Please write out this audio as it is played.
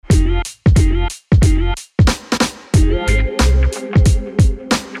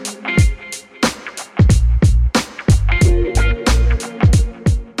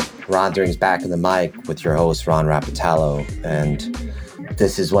Rondering's back in the mic with your host, Ron Rapatello. And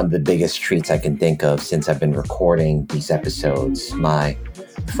this is one of the biggest treats I can think of since I've been recording these episodes. My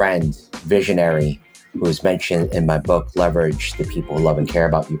friend, visionary, who is mentioned in my book, Leverage the People Who Love and Care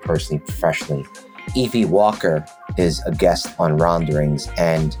About You Personally, Professionally, Effie Walker, is a guest on Ronderings.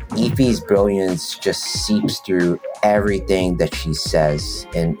 And Effie's brilliance just seeps through everything that she says.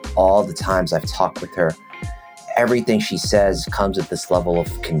 And all the times I've talked with her, everything she says comes with this level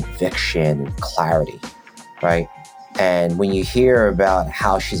of conviction and clarity, right? And when you hear about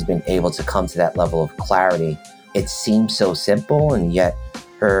how she's been able to come to that level of clarity, it seems so simple, and yet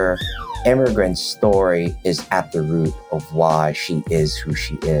her immigrant story is at the root of why she is who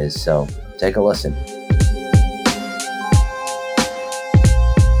she is. So take a listen.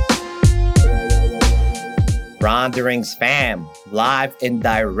 Ronderings fam, live and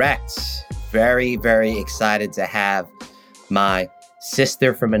direct. Very, very excited to have my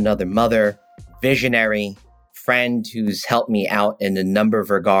sister from another mother, visionary, friend who's helped me out in a number of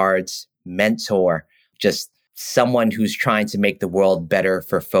regards, mentor, just someone who's trying to make the world better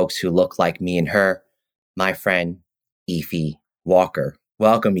for folks who look like me and her, my friend, Effie Walker.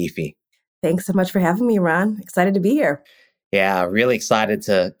 Welcome, Effie. Thanks so much for having me, Ron. Excited to be here. Yeah, really excited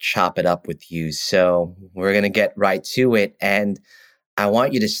to chop it up with you. So we're going to get right to it. And I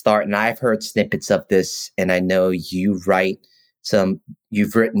want you to start, and I've heard snippets of this, and I know you've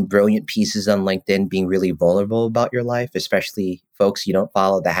written brilliant pieces on LinkedIn being really vulnerable about your life, especially folks, you don't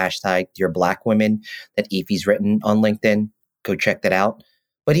follow the hashtag Dear Black Women that Effie's written on LinkedIn. Go check that out.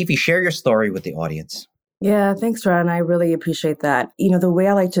 But Effie, share your story with the audience. Yeah, thanks, Ron. I really appreciate that. You know, the way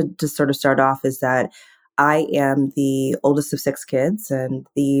I like to sort of start off is that I am the oldest of 6 kids and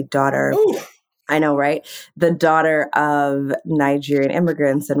the daughter... Ooh. I know, right? The daughter of Nigerian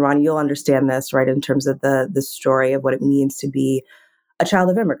immigrants. And Ron, you'll understand this, right, in terms of the story of what it means to be a child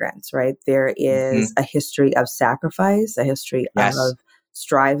of immigrants, right? There is a history of sacrifice, a history of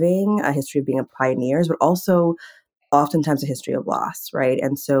striving, a history of being a pioneers, but also oftentimes a history of loss, right?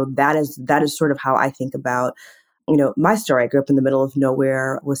 And so that is sort of how I think about, you know, my story. I grew up in the middle of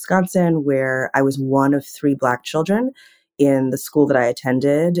nowhere, Wisconsin, where I was one of 3 Black children in the school that I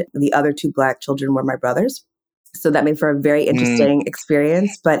attended. The other 2 Black children were my brothers. So that made for a very interesting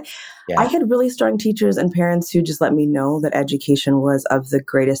experience. But I had really strong teachers and parents who just let me know that education was of the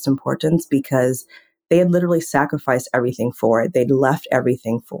greatest importance because they had literally sacrificed everything for it. They'd left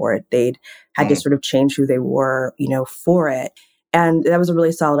everything for it. They'd had to sort of change who they were, you know, for it. And that was a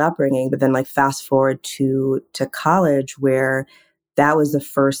really solid upbringing. But then fast forward to college, where that was the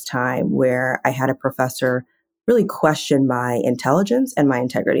first time where I had a professor really question my intelligence and my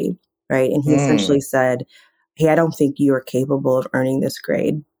integrity, right? And he essentially said, hey, I don't think you are capable of earning this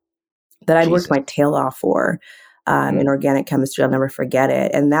grade that I'd worked my tail off for in organic chemistry. I'll never forget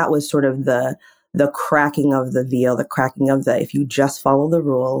it. And that was sort of the cracking of the veil, the cracking of if you just follow the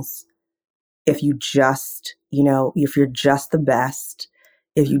rules, if you just, you know, if you're just the best,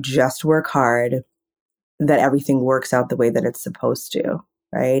 if you just work hard, that everything works out the way that it's supposed to,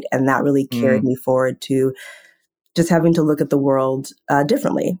 right? And that really carried me forward to just having to look at the world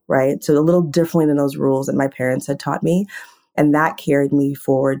differently, right? So a little differently than those rules that my parents had taught me. And that carried me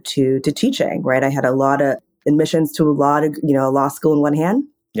forward to teaching, right? I had a lot of admissions to a lot of, you know, law school in one hand.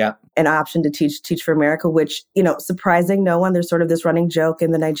 Yeah. An option to teach for America, which, you know, surprising no one. There's sort of this running joke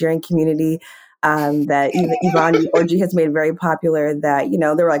in the Nigerian community that Yvonne Orji has made very popular that, you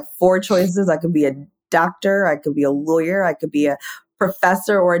know, there were 4 choices. I could be a doctor, I could be a lawyer, I could be a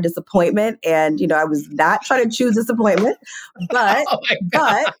professor or a disappointment. And, you know, I was not trying to choose disappointment, but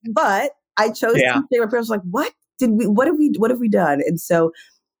I chose to say my parents were like, what have we done? And so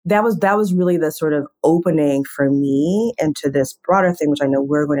that was really the sort of opening for me into this broader thing, which I know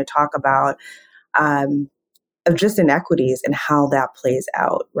we're going to talk about, of just inequities and how that plays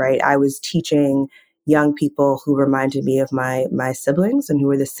out, right? I was teaching young people who reminded me of my siblings and who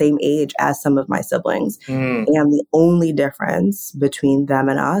were the same age as some of my siblings. And the only difference between them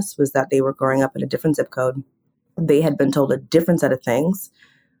and us was that they were growing up in a different zip code. They had been told a different set of things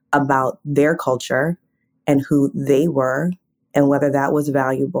about their culture and who they were and whether that was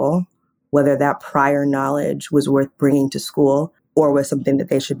valuable, whether that prior knowledge was worth bringing to school or was something that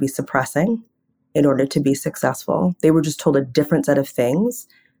they should be suppressing in order to be successful. They were just told a different set of things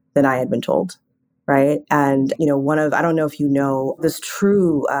than I had been told. Right. And, you know, I don't know if you know, this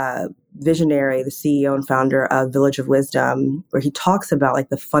true visionary, the CEO and founder of Village of Wisdom, where he talks about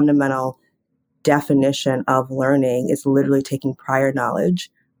the fundamental definition of learning is literally taking prior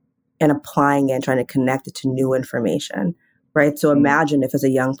knowledge and applying it and trying to connect it to new information. Right. So imagine if as a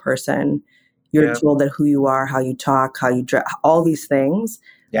young person, you're told that who you are, how you talk, how you dress, all these things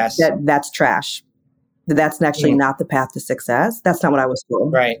Yes. That's trash. That's actually not the path to success. That's not what I was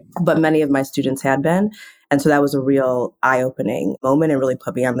told. Right. But many of my students had been. And so that was a real eye-opening moment and really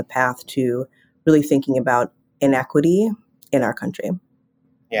put me on the path to really thinking about inequity in our country.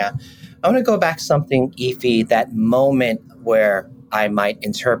 Yeah. I want to go back to something, Efi, that moment where I might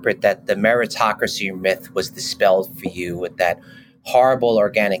interpret that the meritocracy myth was dispelled for you with that horrible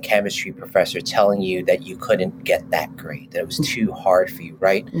organic chemistry professor telling you that you couldn't get that grade, that it was too hard for you,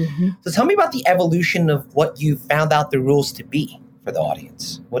 right? Mm-hmm. So tell me about the evolution of what you found out the rules to be for the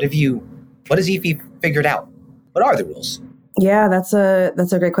audience. What has Efi figured out? What are the rules? Yeah, that's a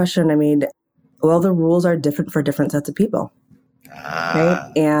great question. I mean, well, the rules are different for different sets of people.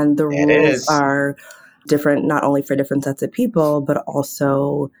 Right? And the rules are different not only for different sets of people, but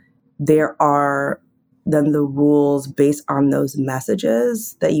also there are then the rules based on those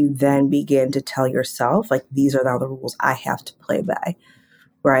messages that you then begin to tell yourself, like, these are now the rules I have to play by,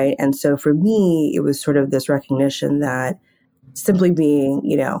 right? And so for me, it was sort of this recognition that simply being,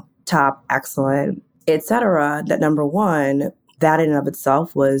 top, excellent, et cetera, that number one, that in and of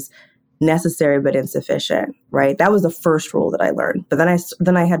itself was necessary but insufficient, right? That was the first rule that I learned. But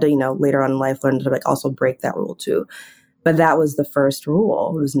then I had to, later on in life learn to also break that rule too. But that was the first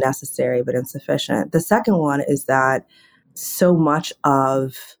rule. It was necessary but insufficient. The second one is that so much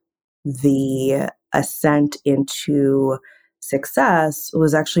of the ascent into success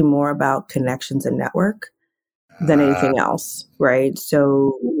was actually more about connections and network than anything else, right?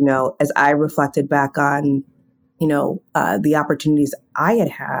 So, as I reflected back on, the opportunities I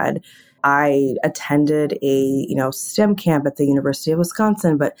had, I attended a, STEM camp at the University of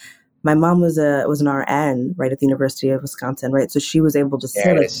Wisconsin, but my mom was an RN right at the University of Wisconsin, right? So she was able to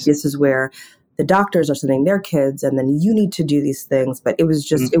say, like, this is where the doctors are sending their kids, and then you need to do these things. But it was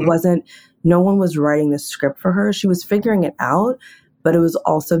just, it wasn't, no one was writing the script for her. She was figuring it out, but it was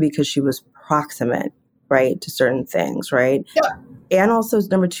also because she was proximate, right, to certain things, right? Yeah. And also,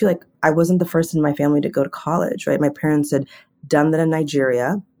 number two, like, I wasn't the first in my family to go to college, right? My parents had done that in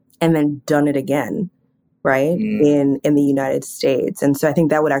Nigeria and then done it again, right, in the United States. And so I think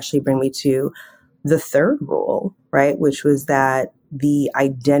that would actually bring me to the third rule, right, which was that the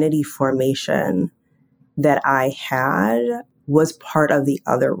identity formation that I had was part of the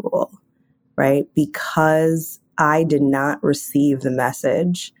other rule, right? Because I did not receive the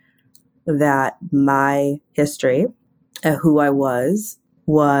message that my history, who I was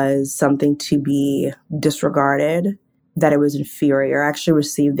something to be disregarded, that it was inferior. I actually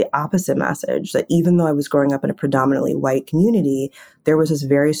received the opposite message, that even though I was growing up in a predominantly white community, there was this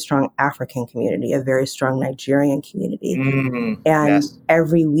very strong African community, a very strong Nigerian community. And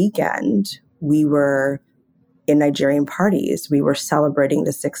every weekend we were in Nigerian parties. We were celebrating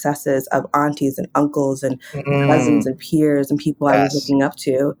the successes of aunties and uncles and cousins and peers and people I was looking up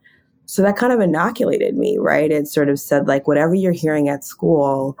to. So that kind of inoculated me, right? It sort of said, like, whatever you're hearing at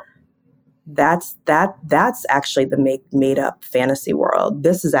school, that's actually the made up fantasy world.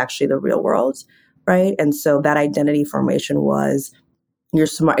 This is actually the real world, right? And so that identity formation was, you're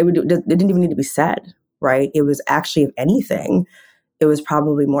smart. It didn't even need to be said, right? It was actually, if anything, it was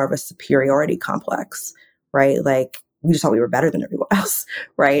probably more of a superiority complex, right? Like, we just thought we were better than everyone else,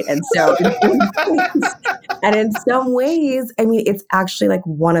 right? And so, in some ways, I mean, it's actually like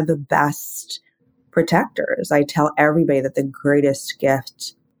one of the best protectors. I tell everybody that the greatest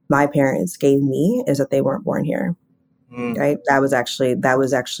gift my parents gave me is that they weren't born here, right? That was actually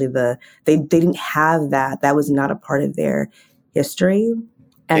they didn't have that. That was not a part of their history.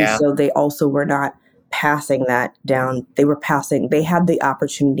 And so they also were not passing that down. They had the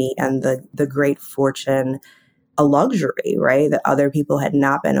opportunity and the great fortune, a luxury, right, that other people had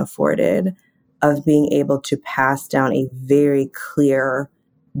not been afforded, of being able to pass down a very clear,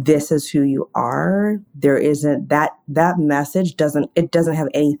 this is who you are. There isn't that message doesn't have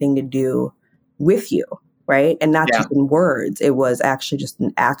anything to do with you, right? And not just in words. It was actually just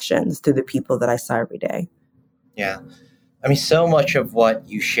in actions through the people that I saw every day. Yeah. I mean, so much of what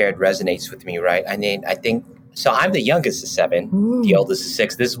you shared resonates with me, right? I mean, I think, so I'm the youngest of 7, the oldest of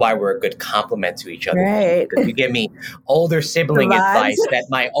 6. This is why we're a good complement to each other. Right. Because you give me older sibling advice that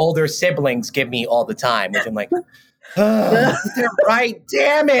my older siblings give me all the time, which I'm like, they're right.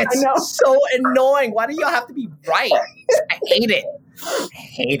 Damn it. I know. So annoying. Why do you have to be right? I hate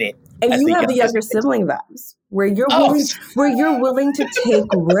it. And you have the younger sibling vibes where you're willing to take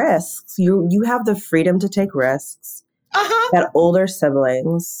risks. You have the freedom to take risks that older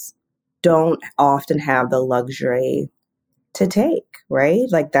siblings don't often have the luxury to take, right?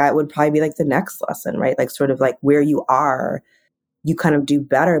 Like, that would probably be like the next lesson, right? Like, sort of like where you are, you kind of do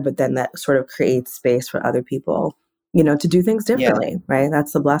better, but then that sort of creates space for other people to do things differently, right?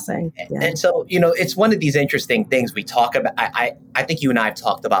 That's the blessing. Yeah. And so, it's one of these interesting things we talk about. I think you and I have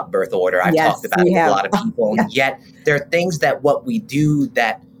talked about birth order. I've talked about it with a lot of people. And yet there are things that what we do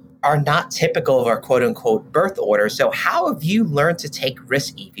that are not typical of our quote unquote birth order. So how have you learned to take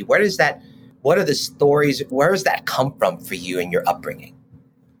risks, Evie? What are the stories? Where does that come from for you in your upbringing?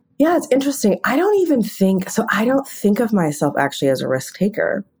 Yeah, it's interesting. I don't think of myself actually as a risk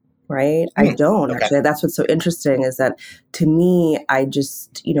taker, right? I don't actually. That's what's so interesting is that to me, I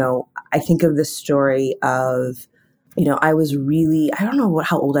just, I think of this story of, I was really, I don't know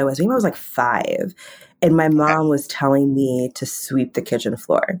how old I was. Maybe I was like 5. And my mom was telling me to sweep the kitchen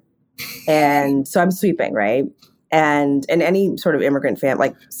floor. And so I'm sweeping, right? And in any sort of immigrant family,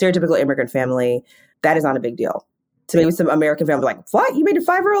 like stereotypical immigrant family, that is not a big deal. So maybe some American family like, what? You made a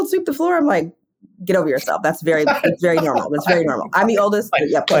 5-year-old sweep the floor? I'm like, get over yourself. It's very normal. That's very normal. I'm the oldest.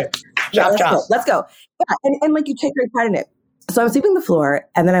 Let's go. Yeah, and like you take great pride in it. So I'm sweeping the floor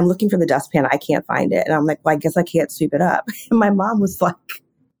and then I'm looking for the dustpan. I can't find it. And I'm like, well, I guess I can't sweep it up. And my mom was like,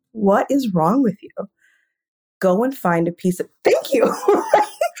 what is wrong with you? Go and find a piece of, thank you.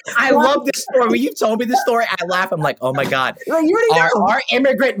 I love this story. When you told me this story, I laugh. I'm like, oh my God. Like, you already know. Our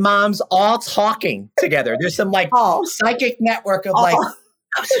immigrant moms all talking together. There's some psychic network of oh,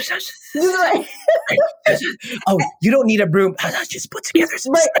 you don't need a broom. Just put together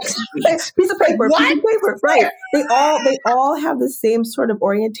some piece of paper. Right. They all have the same sort of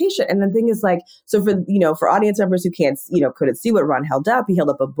orientation. And the thing is like, so for audience members who couldn't see what Ron held up, he held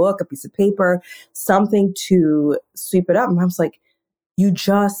up a book, a piece of paper, something to sweep it up. And I was like, you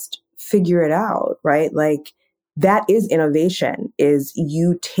just figure it out, right? Like that is innovation, is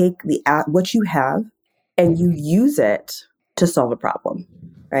you take what you have and you use it to solve a problem,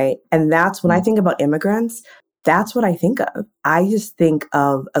 right? And that's when I think about immigrants, that's what I think of. I just think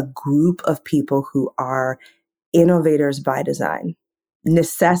of a group of people who are innovators by design.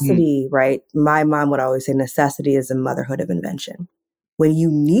 Necessity, right? My mom would always say necessity is the motherhood of invention. When you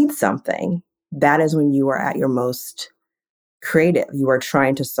need something, that is when you are at your most creative. You are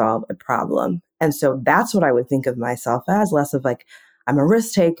trying to solve a problem. And so that's what I would think of myself as, less of like, I'm a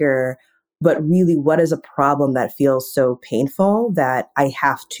risk taker, but really what is a problem that feels so painful that I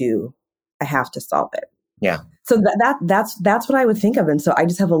have to solve it. Yeah. So that's what I would think of. And so I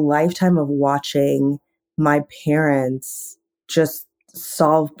just have a lifetime of watching my parents just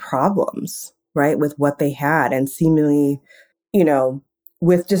solve problems, right? With what they had and seemingly,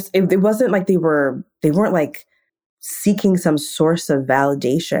 with just, it wasn't like they weren't like seeking some source of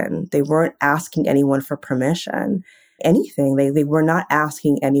validation. They weren't asking anyone for permission, anything. They were not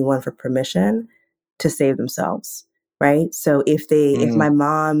asking anyone for permission to save themselves, right? So if my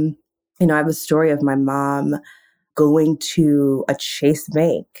mom, I have a story of my mom going to a Chase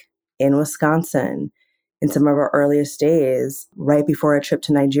Bank in Wisconsin in some of our earliest days, right before a trip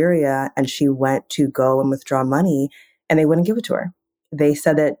to Nigeria, and she went to go and withdraw money, and they wouldn't give it to her. They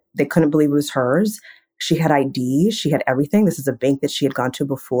said that they couldn't believe it was hers. She had ID. She had everything. This is a bank that she had gone to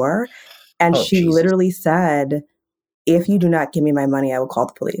before. And she literally said, if you do not give me my money, I will call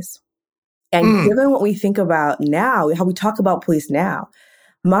the police. And given what we think about now, how we talk about police now,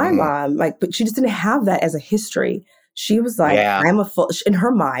 my mom, but she just didn't have that as a history. She was like, in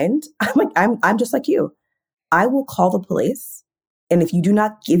her mind, I'm like, I'm just like you. I will call the police. And if you do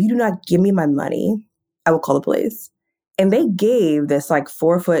not give me my money, I will call the police. And they gave this like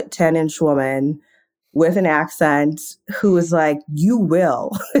 4'10" woman with an accent who was like, you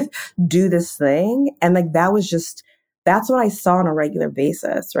will do this thing. And like, that's what I saw on a regular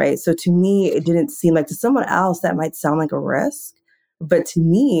basis, right? So to me, it didn't seem like, to someone else that might sound like a risk, but to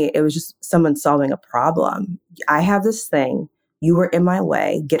me, it was just someone solving a problem. I have this thing, you were in my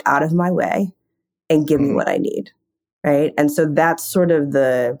way, get out of my way and give me what I need, right? And so that's sort of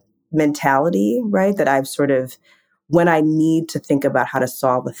the mentality, right? That I've sort of, when I need to think about how to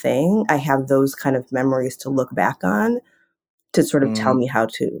solve a thing, I have those kind of memories to look back on to sort of tell me how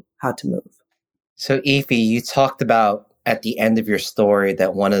to move. So Evie, you talked about at the end of your story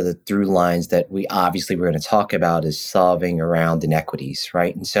that one of the through lines that we're going to talk about is solving around inequities,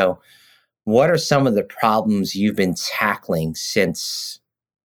 right? And so what are some of the problems you've been tackling since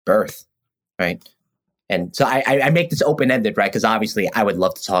birth, right? And so I make this open-ended, right? Because obviously I would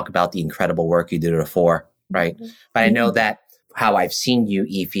love to talk about the incredible work you did at Afore, right? But I know that how I've seen you,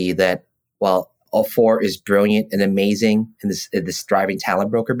 Evie, that while Afore is brilliant and amazing in this thriving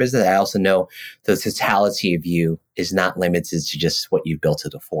talent broker business, I also know the totality of you is not limited to just what you've built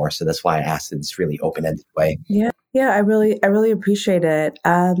at Afore. So that's why I asked in this really open-ended way. Yeah, I really appreciate it.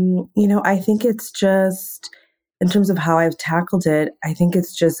 I think it's just, in terms of how I've tackled it, I think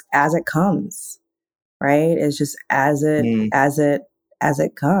it's just as it comes, right? It's just as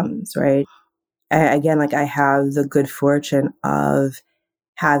it comes, right? Again, like I have the good fortune of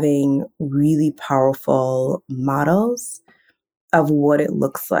having really powerful models of what it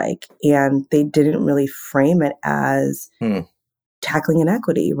looks like. And they didn't really frame it as tackling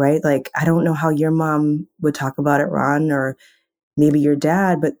inequity, right? Like, I don't know how your mom would talk about it, Ron, or maybe your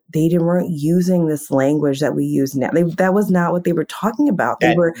dad, but weren't using this language that we use now. That was not what they were talking about.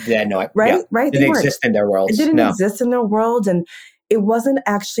 They were, right? It didn't exist in their worlds. It didn't exist in their world. And it wasn't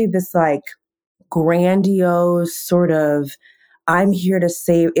actually this like grandiose sort of, I'm here to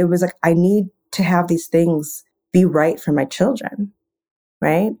save. It was like, I need to have these things be right for my children,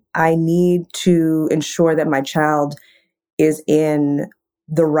 right? I need to ensure that my child is in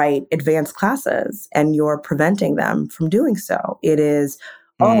the right advanced classes and you're preventing them from doing so. It is,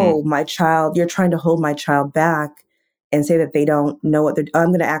 oh, my child, you're trying to hold my child back and say that they don't know what I'm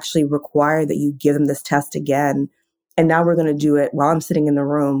going to actually require that you give them this test again. And now we're going to do it while I'm sitting in the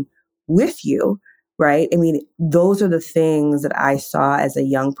room with you, right? I mean, those are the things that I saw as a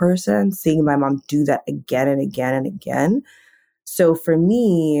young person, seeing my mom do that again and again and again. So for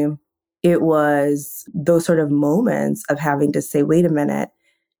me, it was those sort of moments of having to say, wait a minute,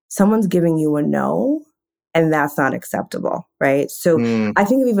 someone's giving you a no, and that's not acceptable, right? So I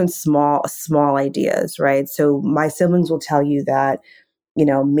think of even small ideas, right? So my siblings will tell you that, you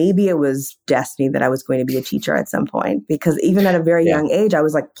know, maybe it was destiny that I was going to be a teacher at some point, because even at a very young age, I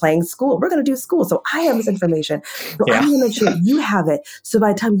was like playing school. We're going to do school. So I have this information. So I'm going to make sure you have it. So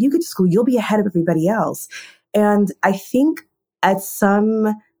by the time you get to school, you'll be ahead of everybody else. And I think at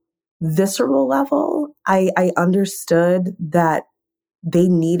some visceral level, I understood that they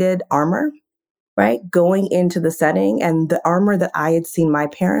needed armor, right? Going into the setting. And the armor that I had seen my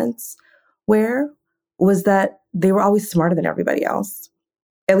parents wear was that they were always smarter than everybody else.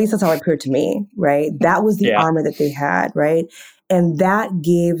 At least that's how it appeared to me, right? That was the armor that they had, right? And that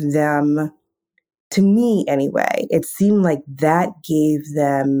gave them, to me anyway, it seemed like that gave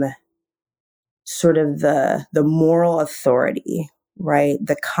them sort of the moral authority, right?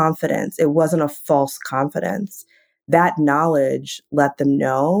 The confidence. It wasn't a false confidence. That knowledge let them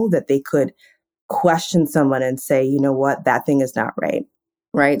know that they could question someone and say, you know what, that thing is not right,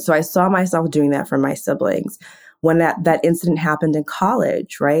 right? So I saw myself doing that for my siblings. When that incident happened in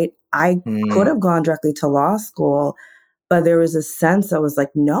college, right? I could have gone directly to law school, but there was a sense that was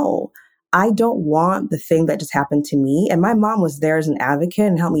like, no, I don't want the thing that just happened to me. And my mom was there as an advocate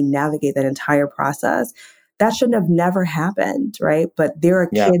and helped me navigate that entire process. That shouldn't have never happened, right? But there are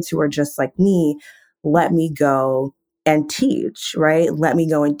kids who are just like me. Let me go and teach, right? Let me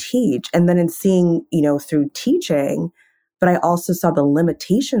go and teach. And then in seeing, you know, through teaching, but I also saw the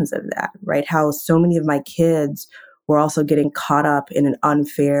limitations of that, right? How so many of my kids were also getting caught up in an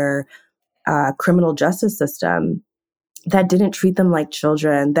unfair criminal justice system that didn't treat them like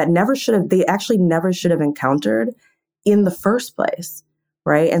children, that they actually never should have encountered in the first place,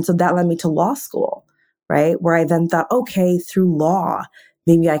 right? And so that led me to law school, right? Where I then thought, okay, through law,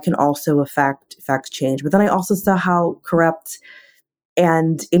 maybe I can also affect change. But then I also saw how corrupt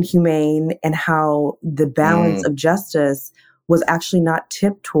and inhumane and how the balance of justice was actually not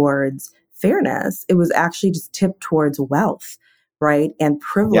tipped towards fairness. It was actually just tipped towards wealth, right? And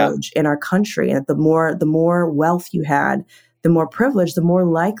privilege in our country. And the more wealth you had, the more privilege, the more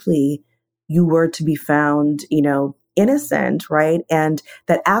likely you were to be found, you know, innocent, right? And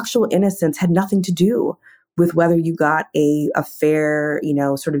that actual innocence had nothing to do with whether you got a fair, you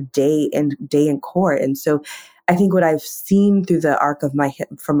know, sort of day in court. And so I think what I've seen through the arc of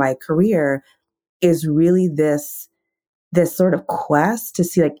from my career is really this sort of quest to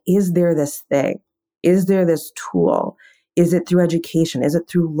see, like, is there this thing? Is there this tool? Is it through education? Is it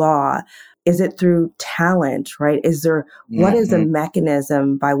through law? Is it through talent, right? What is the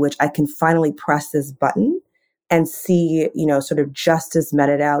mechanism by which I can finally press this button and see, you know, sort of justice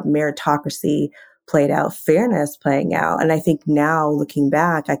meted out, meritocracy played out, fairness playing out? And I think now looking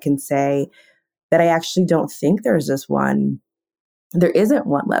back, I can say that I actually don't think there isn't one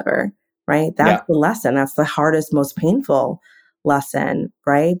lever, right? That's the lesson. That's the hardest, most painful lesson,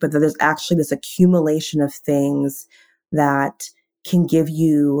 right? But that there's actually this accumulation of things that can give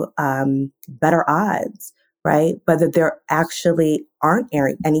you better odds, right? But that there actually aren't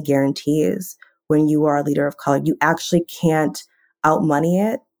any guarantees when you are a leader of color. You actually can't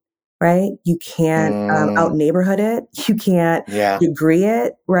outmoney it, right? You can't out neighborhood it. You can't degree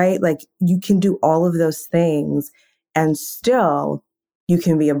it, right? Like, you can do all of those things and still you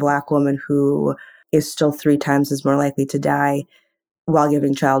can be a Black woman who is still 3 times as more likely to die while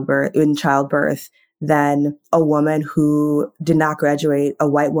giving childbirth than a woman who did not graduate, a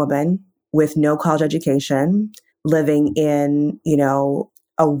white woman with no college education, living in,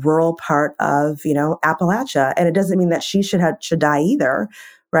 a rural part of, Appalachia. And it doesn't mean that she should die either,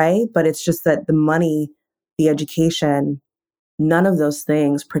 right? But it's just that the money, the education, none of those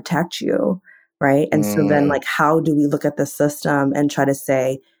things protect you, right? And so then, like, how do we look at the system and try to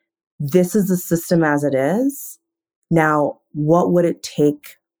say, this is the system as it is. Now, what would it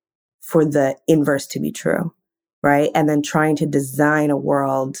take for the inverse to be true, right? And then trying to design a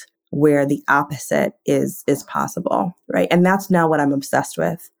world where the opposite is possible, right? And that's now what I'm obsessed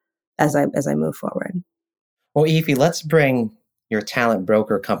with as I move forward. Well, Efi, let's bring your talent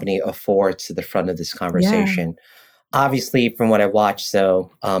broker company Afore to the front of this conversation. Yeah. Obviously, from what I watched,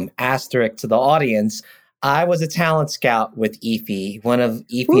 so asterisk to the audience, I was a talent scout with Efi. One of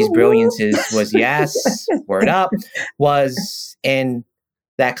Efi's brilliances was, yes, word up, was in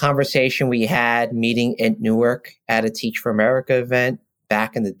that conversation we had meeting in Newark at a Teach for America event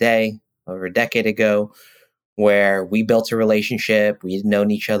back in the day, over a decade ago, where we built a relationship. We had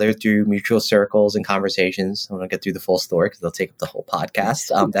known each other through mutual circles and conversations. I won't get through the full story because they'll take up the whole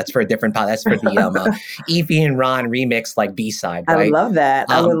podcast. That's for a different podcast. That's for the Efi and Ron remix, like B-side. Right? I would love that.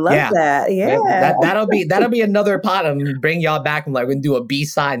 I would love that. Yeah, that'll be another pod. I'm gonna bring y'all back and we're gonna do a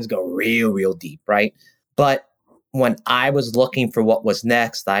B-side and go real deep, right? But when I was looking for what was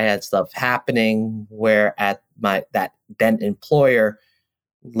next, I had stuff happening where at that then employer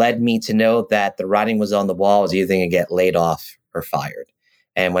led me to know that the writing was on the wall. I was either going to get laid off or fired.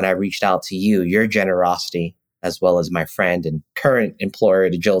 And when I reached out to you, your generosity, as well as my friend and current employer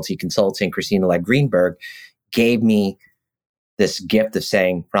at Agility Consulting, Christina Greenberg, gave me this gift of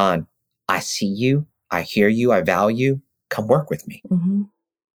saying, Ron, I see you, I hear you, I value, come work with me. Mm-hmm.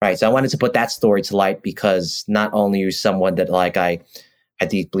 Right. So I wanted to put that story to light because not only are you someone that I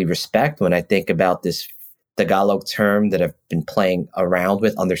deeply respect when I think about this Tagalog term that I've been playing around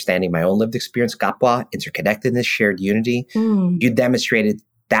with, understanding my own lived experience, kapwa, interconnectedness, shared unity. You demonstrated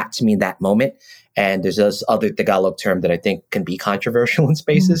that to me in that moment. And there's this other Tagalog term that I think can be controversial in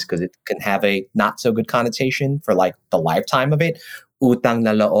spaces because it can have a not so good connotation for like the lifetime of it. Utang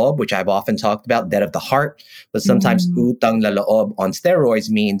na loob, which I've often talked about, debt of the heart. But sometimes utang na loob on steroids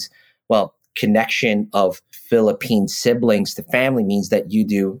means, well, connection of Philippine siblings to family means that you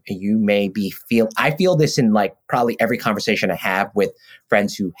do, and you maybe I feel this in like probably every conversation I have with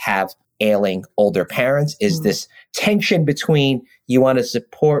friends who have ailing older parents is this tension between you want to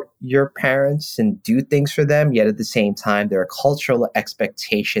support your parents and do things for them, yet at the same time, there are cultural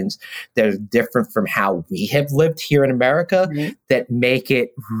expectations that are different from how we have lived here in America that make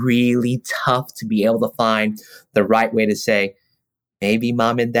it really tough to be able to find the right way to say, maybe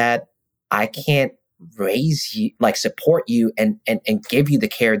mom and dad, I can't raise you, support you and give you the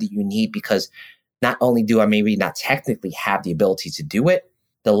care that you need because not only do I maybe not technically have the ability to do it,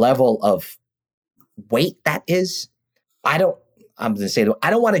 the level of weight that is, I don't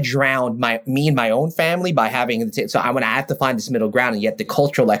want to drown me and my own family by having, so I'm going to have to find this middle ground. And yet the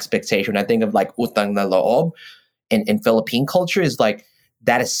cultural expectation, I think of like utang na loob in Philippine culture is like,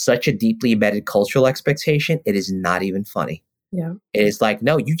 that is such a deeply embedded cultural expectation. It is not even funny. Yeah. It is like,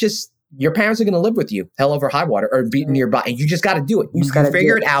 no, your parents are going to live with you, hell over high water, or be nearby, and you just got to do it. You got to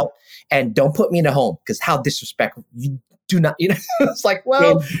figure it out, and don't put me in a home because how disrespectful. You do not, it's like,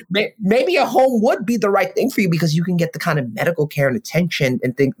 well, maybe a home would be the right thing for you because you can get the kind of medical care and attention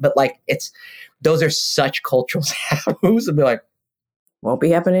and things, but like those are such cultural taboos and be like, won't be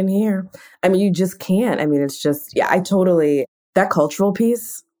happening here. I mean, you just can't. I mean, it's just, that cultural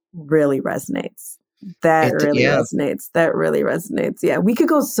piece really resonates. That really resonates. Yeah. We could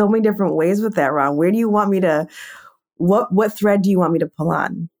go so many different ways with that, Ron. Where do you want me to, what thread do you want me to pull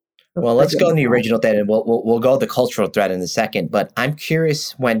on? Well, let's go in the original thread and we'll go the cultural thread in a second. But I'm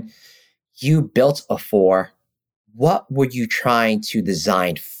curious, when you built Afore, what were you trying to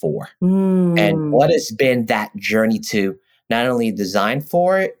design for? And what has been that journey to not only design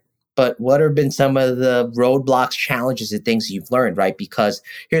for it, but what have been some of the roadblocks, challenges, and things you've learned, right? Because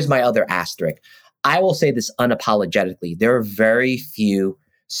here's my other asterisk. I will say this unapologetically. There are very few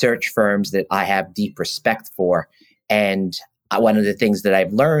search firms that I have deep respect for. And one of the things that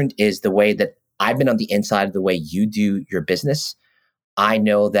I've learned is the way that I've been on the inside of the way you do your business. I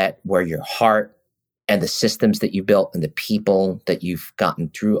know that where your heart and the systems that you built and the people that you've gotten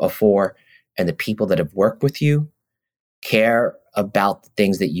through Afore and the people that have worked with you care about the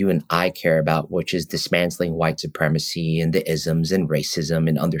things that you and I care about, which is dismantling white supremacy and the isms and racism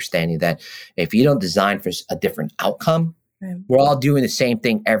and understanding that if you don't design for a different outcome, we're all doing the same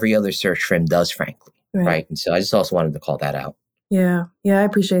thing every other search firm does, frankly. Right. And so I just also wanted to call that out. Yeah. I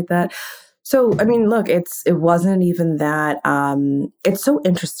appreciate that. So, I mean, look, it wasn't even that. It's so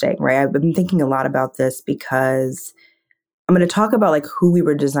interesting, right? I've been thinking a lot about this because I'm going to talk about like who we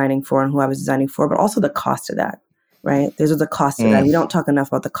were designing for and who I was designing for, but also the cost of that, right? There's the cost of that. We don't talk enough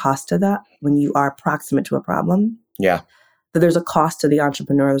about the cost of that when you are proximate to a problem. Yeah. But there's a cost to the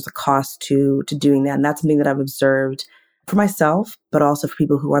entrepreneur. There's a cost to doing that. And that's something that I've observed for myself, but also for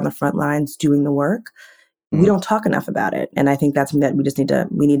people who are on the front lines doing the work. We don't talk enough about it. And I think that's something that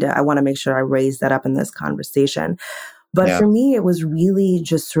we need to, I want to make sure I raise that up in this conversation. But for me, it was really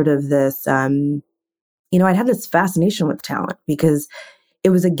just sort of this, I'd had this fascination with talent because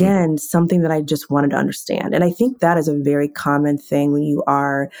it was, again, something that I just wanted to understand. And I think that is a very common thing when you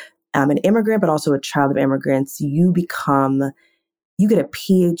are an immigrant, but also a child of immigrants. You get a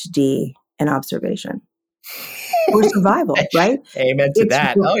PhD in observation. Or survival, right? Amen to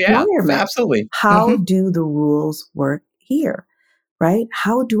that. Oh, yeah, absolutely. How do the rules work here, right?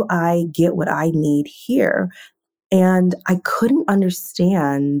 How do I get what I need here? And I couldn't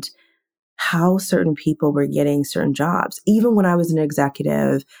understand how certain people were getting certain jobs. Even when I was an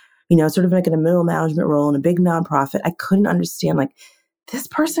executive, sort of like in a middle management role in a big nonprofit, I couldn't understand, like, this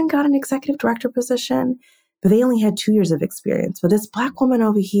person got an executive director position, but they only had 2 years of experience. But this Black woman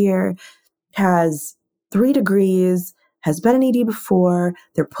over here has 3 degrees, has been an ED before,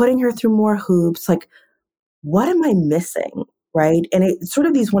 they're putting her through more hoops. Like, what am I missing, right? And it's sort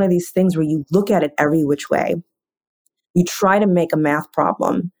of one of these things where you look at it every which way. You try to make a math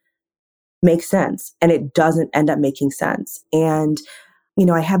problem make sense, and it doesn't end up making sense. And,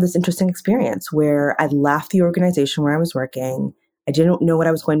 I had this interesting experience where I left the organization where I was working. I didn't know what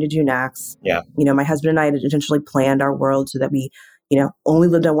I was going to do next. Yeah. My husband and I had intentionally planned our world so that we only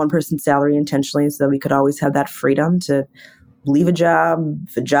lived on one person's salary intentionally so that we could always have that freedom to leave a job.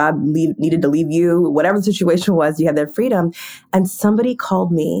 If a job needed to leave you, whatever the situation was, you had that freedom. And somebody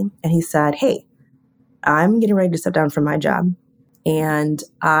called me and he said, "Hey, I'm getting ready to step down from my job. And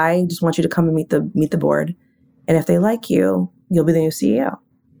I just want you to come and meet the board. And if they like you, you'll be the new CEO."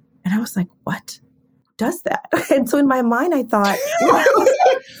 And I was like, what? Who does that? And so in my mind, I thought,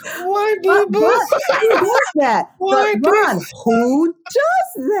 why people? Who does that? Ron, who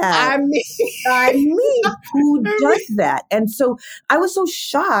does that? I mean, who does that? And so I was so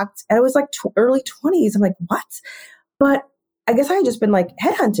shocked. And I was like early 20s. I'm like, what? But I guess I had just been like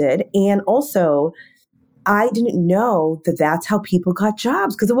headhunted. And also, I didn't know that that's how people got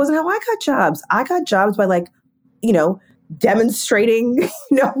jobs, because it wasn't how I got jobs. I got jobs by demonstrating,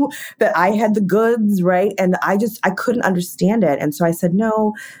 that I had the goods, right? And I couldn't understand it. And so I said,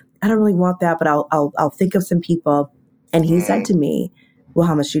 no, I don't really want that, but I'll think of some people. And he said to me, "Well,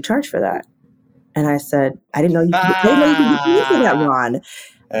 how much do you charge for that?" And I said, I didn't know you could get for that, Ron.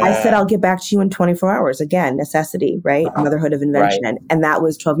 I said, "I'll get back to you in 24 hours. Again, necessity, right? Motherhood of invention. Right. And that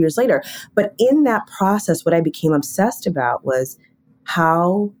was 12 years later. But in that process, what I became obsessed about was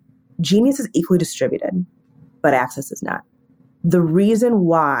how genius is equally distributed, but access is not. The reason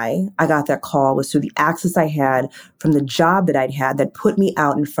why I got that call was through the access I had from the job that I'd had that put me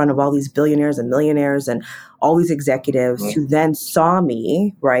out in front of all these billionaires and millionaires and all these executives who then saw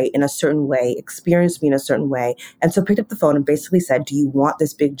me, right, in a certain way, experienced me in a certain way, and so picked up the phone and basically said, "Do you want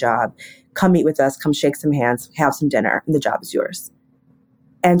this big job? Come meet with us, come shake some hands, have some dinner, and the job is yours."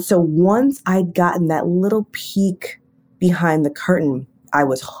 And so once I'd gotten that little peek behind the curtain, I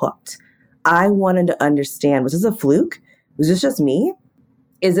was hooked. I wanted to understand, was this a fluke? Was this just me?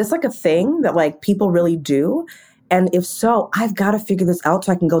 Is this like a thing that like people really do? And if so, I've got to figure this out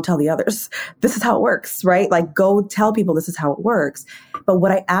so I can go tell the others. This is how it works, right? Like, go tell people this is how it works. But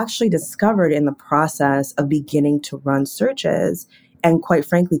what I actually discovered in the process of beginning to run searches, and quite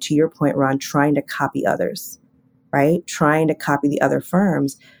frankly, to your point, Ron, trying to copy others, right? Trying to copy the other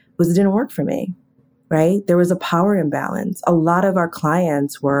firms, was it didn't work for me, right? There was a power imbalance. A lot of our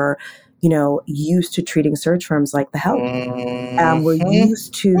clients were used to treating search firms like the help. We're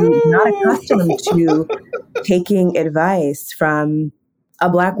used to, not accustomed to taking advice from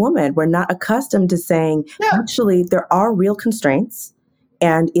a Black woman. We're not accustomed to saying, actually, there are real constraints.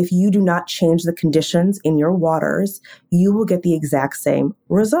 And if you do not change the conditions in your waters, you will get the exact same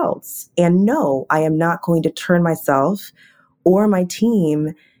results. And no, I am not going to turn myself or my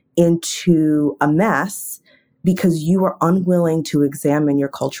team into a mess because you are unwilling to examine your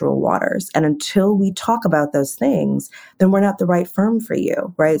cultural waters. And until we talk about those things, then we're not the right firm for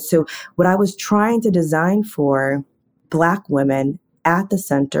you, right? So what I was trying to design for Black women at the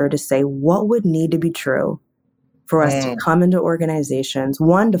center to say what would need to be true for us to come into organizations,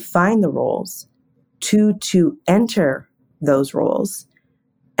 1, to find the roles, 2, to enter those roles,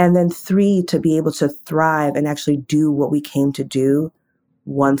 and then 3, to be able to thrive and actually do what we came to do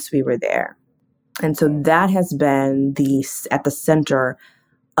once we were there. And so that has been at the center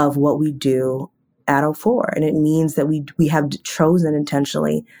of what we do at O4. And it means that we have chosen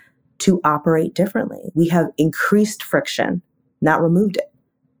intentionally to operate differently. We have increased friction, not removed it,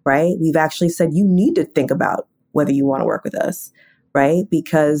 right? We've actually said, you need to think about whether you want to work with us, right?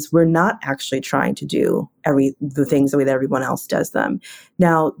 Because we're not actually trying to do the things the way that everyone else does them.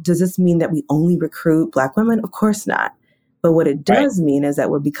 Now, does this mean that we only recruit Black women? Of course not. But what it does mean is that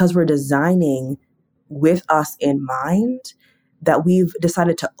because we're designing with us in mind, that we've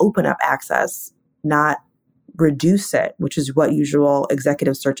decided to open up access, not reduce it, which is what usual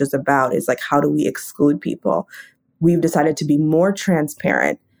executive search is about, is like, how do we exclude people? We've decided to be more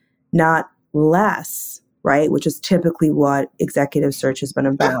transparent, not less, right? Which is typically what executive search has been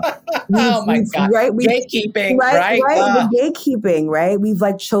about. Oh my God. Right? Gatekeeping, right? The gatekeeping, right? We've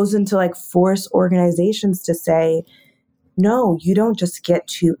like chosen to like force organizations to say, no, you don't just get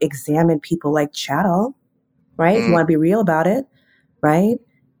to examine people like chattel, right? If you want to be real about it, right?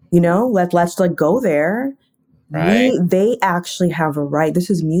 Let's like go there. Right. They actually have a right. This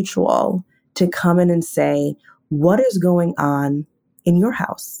is mutual, to come in and say, what is going on in your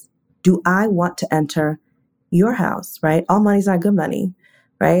house? Do I want to enter your house, right? All money's not good money,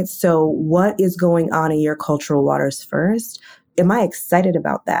 right? So what is going on in your cultural waters first? Am I excited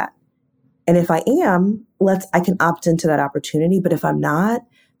about that? And if I am, I can opt into that opportunity. But if I'm not,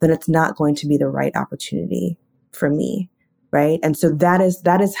 then it's not going to be the right opportunity for me. Right. And so that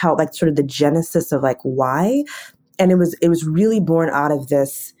is how, like, sort of the genesis of like why. And it was really born out of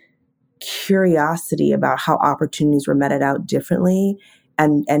this curiosity about how opportunities were meted out differently,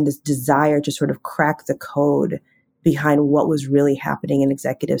 and this desire to sort of crack the code behind what was really happening in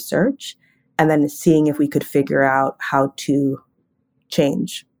executive search, and then seeing if we could figure out how to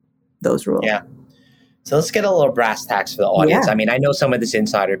change those rules. Yeah. So let's get a little brass tacks for the audience. Yeah. I mean, I know some of this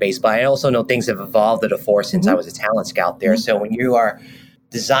insider base, but I also know things have evolved at O4 since I was a talent scout there. So when you are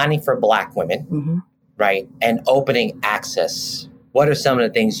designing for Black women, right, and opening access, what are some of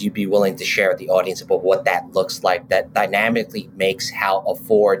the things you'd be willing to share with the audience about what that looks like, that dynamically makes how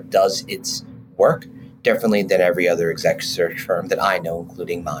O4 does its work differently than every other exec search firm that I know,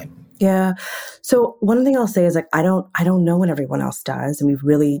 including mine? Yeah. So one thing I'll say is, like, I don't know what everyone else does, and we've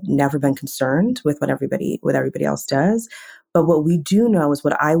really never been concerned with what everybody else does. But what we do know is,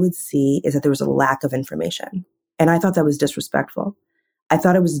 what I would see is that there was a lack of information. And I thought that was disrespectful. I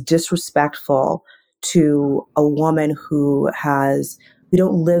thought it was disrespectful to a woman we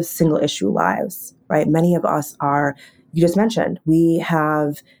don't live single issue lives, right? Many of us are, you just mentioned,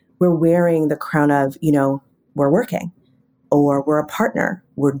 we're wearing the crown of, we're working, or we're a partner,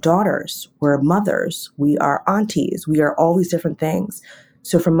 we're daughters, we're mothers, we are aunties, we are all these different things.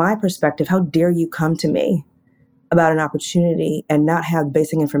 So from my perspective, how dare you come to me about an opportunity and not have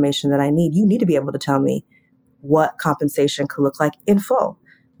basic information that I need? You need to be able to tell me what compensation could look like in full.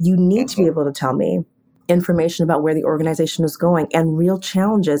 You need to be able to tell me information about where the organization is going and real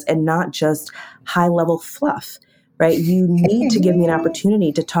challenges, and not just high level fluff, right? You need to give me an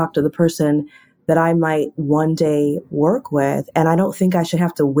opportunity to talk to the person that I might one day work with. And I don't think I should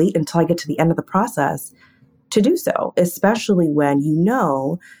have to wait until I get to the end of the process to do so, especially when you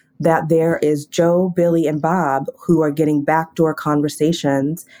know that there is Joe, Billy, and Bob who are getting backdoor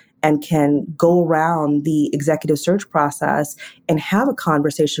conversations and can go around the executive search process and have a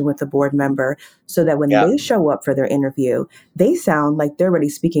conversation with the board member, so that when they show up for their interview, they sound like they're already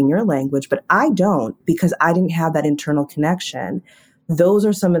speaking your language, but I don't, because I didn't have that internal connection. Those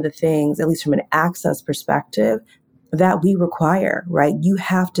are some of the things, at least from an access perspective, that we require, right? You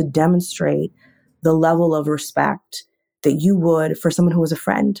have to demonstrate the level of respect that you would for someone who was a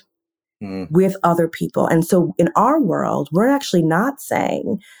friend with other people. And so in our world, we're actually not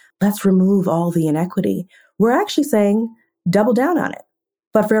saying, let's remove all the inequity. We're actually saying, double down on it.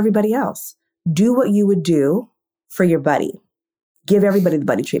 But for everybody else, do what you would do for your buddy. Give everybody the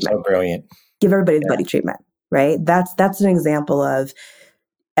buddy treatment. So brilliant. Give everybody the buddy treatment. Right? That's an example of,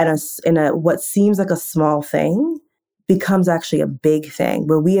 in a what seems like a small thing becomes actually a big thing,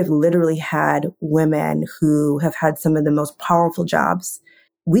 where we have literally had women who have had some of the most powerful jobs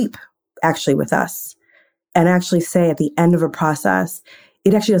weep actually with us, and actually say at the end of a process,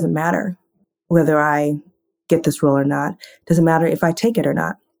 it actually doesn't matter whether I get this role or not. It doesn't matter if I take it or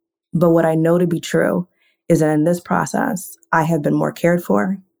not. But what I know to be true is that in this process, I have been more cared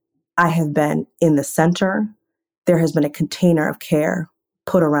for. I have been in the center. There has been a container of care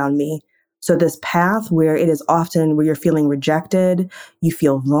put around me. So this path where it is often where you're feeling rejected, you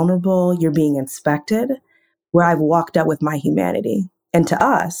feel vulnerable, you're being inspected, where I've walked out with my humanity. And to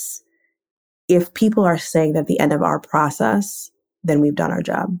us, if people are saying that at the end of our process, then we've done our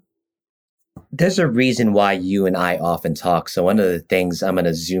job. There's a reason why you and I often talk. So one of the things, I'm going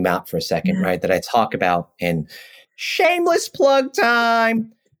to zoom out for a second, right, that I talk about in shameless plug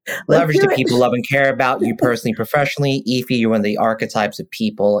time. Leverage the people love and care about you personally, professionally. Efi, you're one of the archetypes of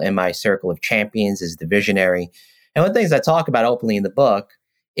people in my circle of champions, is the visionary. And one of the things I talk about openly in the book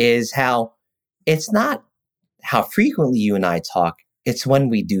is how it's not how frequently you and I talk, it's when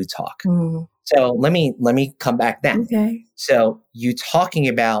we do talk. Mm. So let me come back then. Okay. So you talking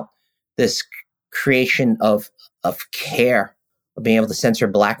about this creation of care, of being able to censor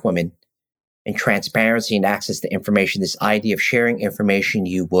Black women, and transparency and access to information, this idea of sharing information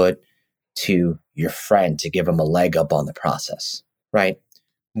you would to your friend to give them a leg up on the process, right?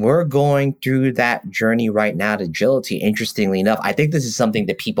 We're going through that journey right now to agility. Interestingly enough, I think this is something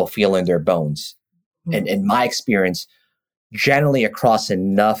that people feel in their bones. Mm-hmm. And in my experience, generally across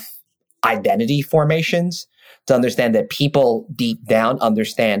enough identity formations to understand that people deep down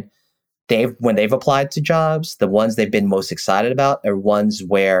understand when they've applied to jobs, the ones they've been most excited about are ones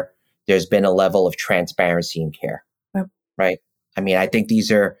where there's been a level of transparency and care, right? I mean, I think these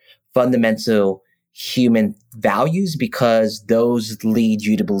are fundamental human values because those lead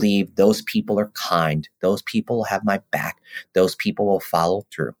you to believe those people are kind. Those people have my back. Those people will follow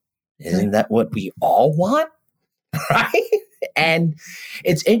through. Isn't that what we all want? Right? And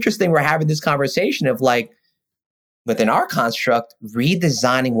it's interesting we're having this conversation of like, within our construct,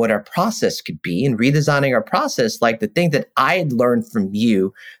 redesigning what our process could be and redesigning our process. Like the thing that I had learned from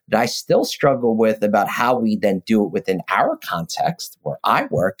you that I still struggle with about how we then do it within our context where I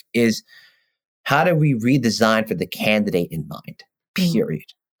work is how do we redesign for the candidate in mind,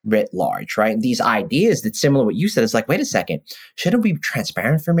 period, writ large, right? And these ideas that similar to what you said, it's like, wait a second, shouldn't we be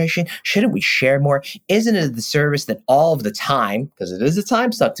transparent information? Shouldn't we share more? Isn't it the service that all of the time, because it is a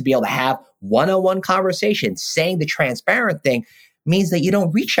time suck to be able to have one-on-one conversation, saying the transparent thing means that you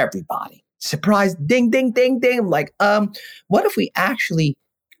don't reach everybody. Surprise, ding, ding, ding, ding. I'm like, what if we actually,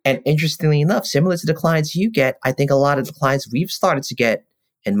 and interestingly enough, similar to the clients you get, I think a lot of the clients we've started to get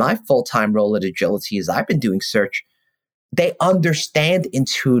in my full-time role at Agility as I've been doing search, they understand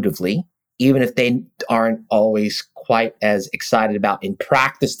intuitively, even if they aren't always quite as excited about in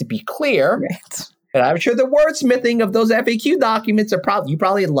practice, to be clear. Right. And I'm sure the wordsmithing of those FAQ documents are you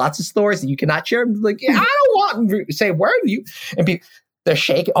probably had lots of stories that you cannot share. Like, yeah, I don't want to say where you, and people, they're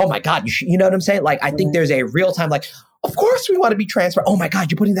shaking. Oh my God. You know what I'm saying? Like, I think there's a real time, like, of course we want to be transparent. Oh my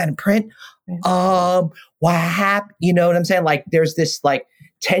God, you're putting that in print. What happened? You know what I'm saying? Like, there's this like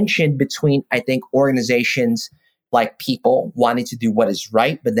tension between, I think, organizations, like people wanting to do what is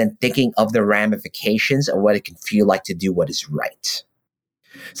right, but then thinking of the ramifications and what it can feel like to do what is right.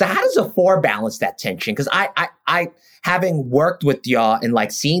 So how does A4 balance that tension? Because I having worked with y'all and like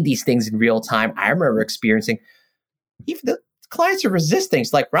seeing these things in real time, I remember experiencing even the clients are resisting.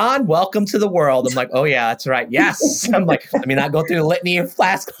 It's like, Ron, welcome to the world. I'm like, oh yeah, that's right. Yes. I'm like, let me not go through the litany of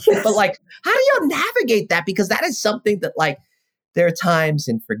flasks, but like, how do y'all navigate that? Because that is something that like, there are times,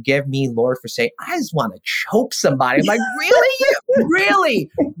 and forgive me, Lord, for saying, I just want to choke somebody. I'm like,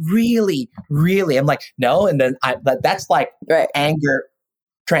 really? Really? I'm like, no. And then that's like anger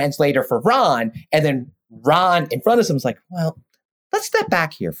translator for Ron. And then Ron in front of him is like, well, let's step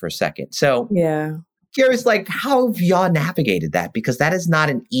back here for a second. So curious, like, how have y'all navigated that? Because that is not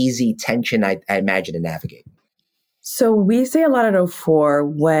an easy tension, I imagine, to navigate. So we say a lot at O4,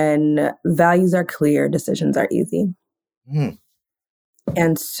 when values are clear, decisions are easy.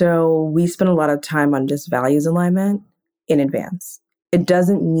 And so we spend a lot of time on just values alignment in advance. It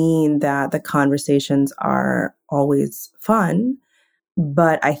doesn't mean that the conversations are always fun,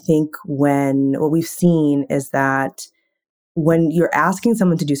 but I think what we've seen is that when you're asking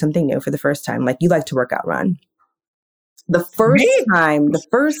someone to do something new for the first time, like you like to work out, Ron, the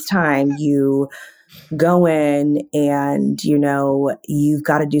first time you go in and, you know, you've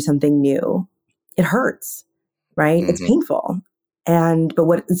got to do something new, it hurts, right? It's painful. But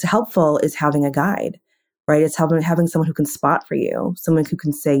what is helpful is having a guide, right? It's having someone who can spot for you, someone who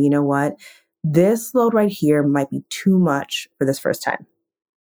can say, you know what, this load right here might be too much for this first time.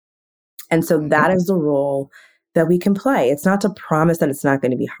 And so that is the role that we can play. It's not to promise that it's not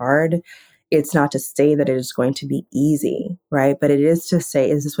going to be hard. It's not to say that it is going to be easy, right? But it is to say,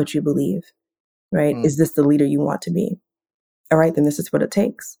 is this what you believe, right? Is this the leader you want to be? All right, then this is what it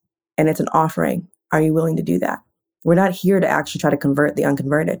takes. And it's an offering. Are you willing to do that? We're not here to actually try to convert the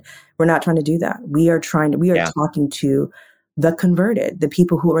unconverted. We're not trying to do that. We are talking to the converted, the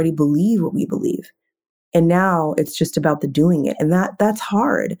people who already believe what we believe. And now it's just about the doing it. And that's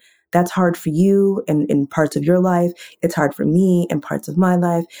hard. That's hard for you in parts of your life. It's hard for me in parts of my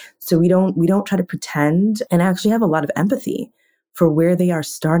life. So we don't try to pretend, and actually have a lot of empathy for where they are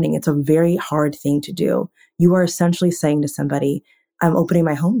starting, it's a very hard thing to do. You are essentially saying to somebody, I'm opening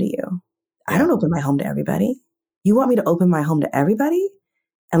my home to you. I don't open my home to everybody. You want me to open my home to everybody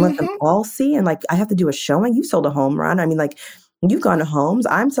and let them all see? And like, I have to do a showing. You sold a home, Ron. I mean, like, you've gone to homes.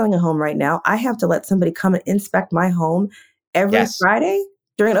 I'm selling a home right now. I have to let somebody come and inspect my home every Friday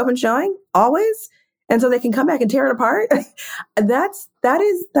during an open showing, always. And so they can come back and tear it apart. That's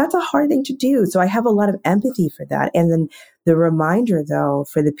a hard thing to do. So I have a lot of empathy for that. And then the reminder, though,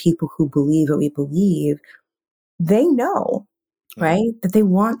 for the people who believe what we believe, they know, right, that they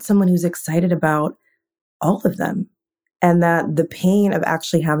want someone who's excited about all of them. And that the pain of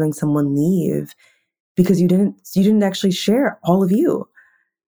actually having someone leave because you didn't actually share all of you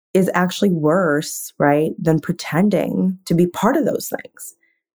is actually worse, right, than pretending to be part of those things,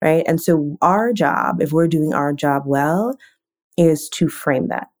 right? And so our job, if we're doing our job well, is to frame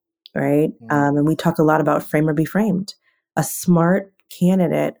that, right? And we talk a lot about frame or be framed. A smart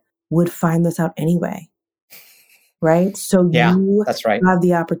candidate would find this out anyway, right? So you that's right. have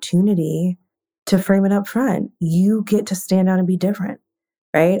the opportunity to frame it up front. You get to stand out and be different,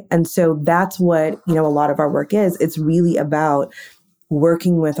 right? And so that's what, a lot of our work is. It's really about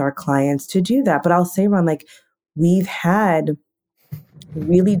working with our clients to do that. But I'll say, Ron, like, we've had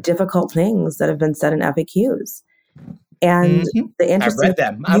really difficult things that have been said in FAQs. And the interesting, I read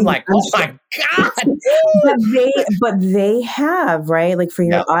them. I'm like, oh my God. but they have, right? Like, for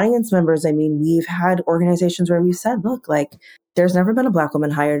your audience members, I mean, we've had organizations where we've said, look, like, there's never been a Black woman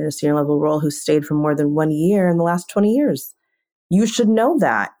hired in a senior level role who stayed for more than 1 year in the last 20 years. You should know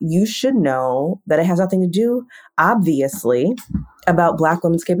that. You should know that it has nothing to do, obviously, about Black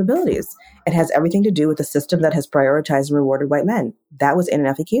women's capabilities. It has everything to do with the system that has prioritized and rewarded white men. That was in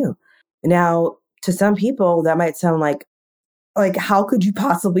an FAQ. Now, to some people, that might sound like, how could you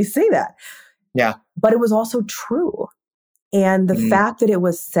possibly say that? Yeah. But it was also true. And the fact that it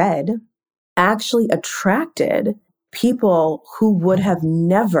was said actually attracted people who would have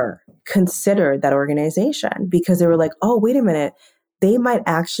never considered that organization because they were like, oh, wait a minute, they might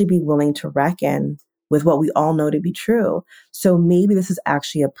actually be willing to reckon with what we all know to be true. So maybe this is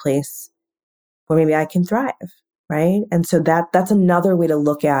actually a place where maybe I can thrive, right? And so that's another way to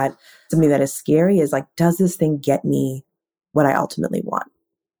look at something that is scary is like, does this thing get me what I ultimately want?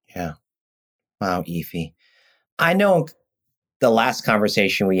 Yeah. Wow, Efi. I know the last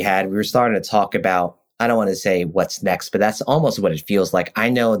conversation we had, we were starting to talk about, I don't want to say what's next, but that's almost what it feels like. I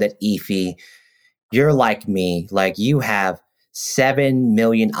know that Efi, you're like me, like you have 7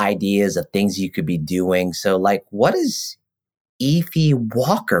 million ideas of things you could be doing. So like, what is Efi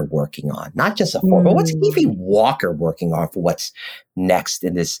Walker working on? Not just a form, but what's Efi Walker working on for what's next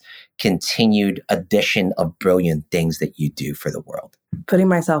in this continued addition of brilliant things that you do for the world? Putting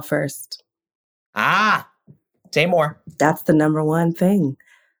myself first. Say more. That's the number one thing.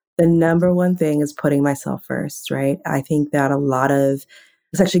 The number one thing is putting myself first, right? I think that a lot of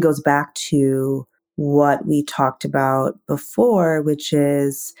this actually goes back to what we talked about before, which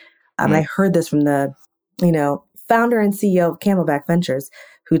is, I heard this from the, founder and CEO of Camelback Ventures,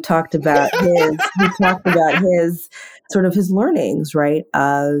 who talked about his sort of his learnings, right,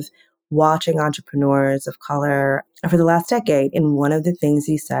 of watching entrepreneurs of color for the last decade. And one of the things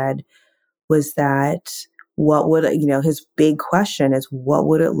he said was that his big question is, what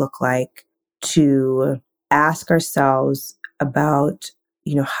would it look like to ask ourselves about,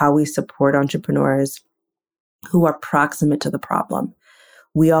 how we support entrepreneurs who are proximate to the problem?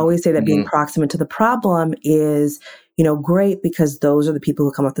 We always say that being proximate to the problem is, great because those are the people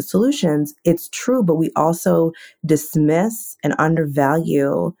who come up with the solutions. It's true, but we also dismiss and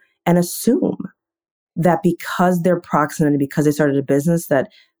undervalue and assume that because they're proximate and because they started a business that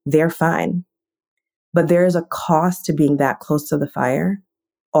they're fine. But there is a cost to being that close to the fire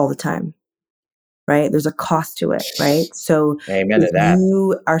all the time, right? There's a cost to it, right? So Amen to that.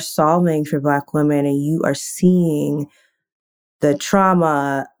 You are solving for Black women and you are seeing the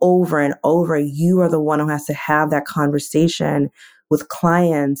trauma over and over, you are the one who has to have that conversation with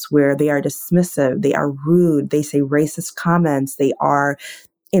clients where they are dismissive, they are rude, they say racist comments, they are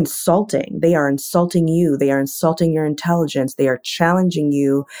insulting. They are insulting you. They are insulting your intelligence. They are challenging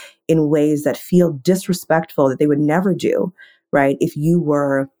you in ways that feel disrespectful that they would never do, right? If you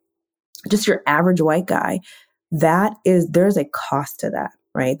were just your average white guy, there's a cost to that,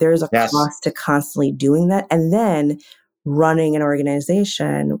 right? There's a cost to constantly doing that. And then running an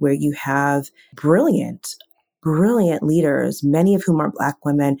organization where you have brilliant leaders, many of whom are Black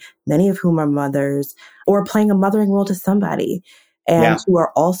women, many of whom are mothers or playing a mothering role to somebody. And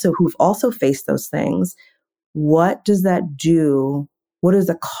who've also faced those things. What does that do? What is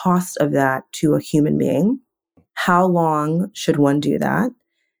the cost of that to a human being? how long should one do that?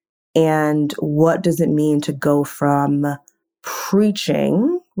 And what does it mean to go from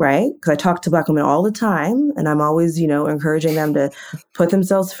preaching, right? Because I talk to Black women all the time, and I'm always, encouraging them to put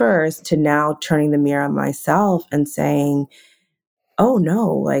themselves first, to now turning the mirror on myself and saying, oh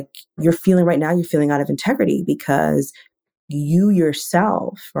no, like you're feeling out of integrity because you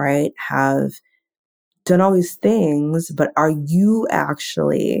yourself, right, have done all these things, but are you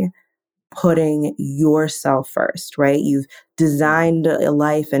actually putting yourself first, right? You've designed a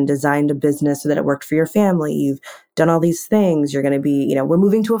life and designed a business so that it worked for your family. You've done all these things. You're going to be, we're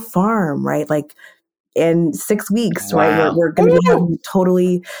moving to a farm, right? Like in 6 weeks, right? We're going to be having a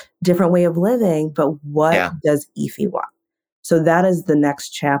totally different way of living. But what does Efi want? So that is the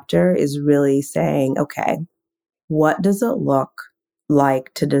next chapter, is really saying, okay, what does it look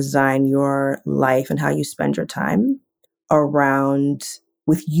like to design your life and how you spend your time around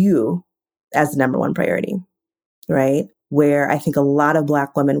with you as the number one priority, right? Where I think a lot of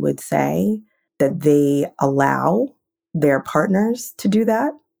Black women would say that they allow their partners to do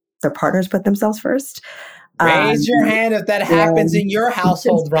that. Their partners put themselves first. Raise your hand if that happens in your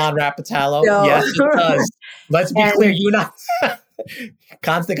household, Ron Rapitello. No. Yes, it does. Let's be clear. You and I,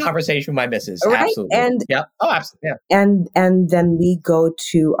 constant conversation with my missus. Right? Absolutely. Absolutely. Yeah. And then we go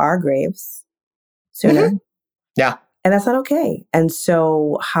to our graves sooner. Mm-hmm. Yeah. And that's not okay. And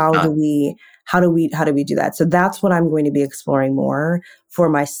so how do we do that? So that's what I'm going to be exploring more for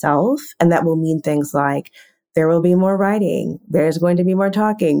myself. And that will mean things like there will be more writing. There's going to be more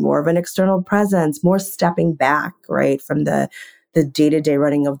talking, more of an external presence, more stepping back, right, from the day-to-day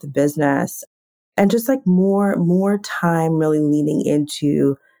running of the business. And just like more time really leaning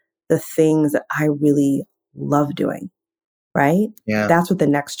into the things that I really love doing, right? Yeah. That's what the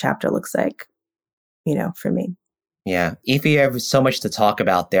next chapter looks like, for me. Yeah. Efi, you have so much to talk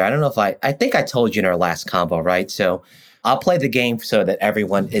about there. I don't know if I think I told you in our last convo, right? So I'll play the game so that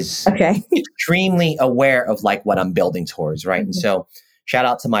everyone is extremely aware of like what I'm building towards, right? Mm-hmm. And so shout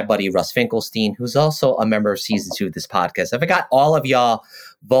out to my buddy Russ Finkelstein, who's also a member of season 2 of this podcast. If I got all of y'all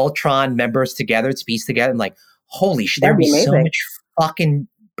Voltron members together to piece together, I'm like, holy shit, there'd be so much fucking...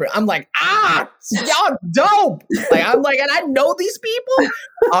 I'm like, y'all dope. Like, I'm like, and I know these people.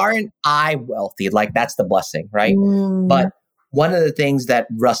 Aren't I wealthy? Like, that's the blessing, right? But one of the things that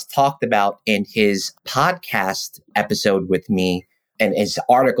Russ talked about in his podcast episode with me and his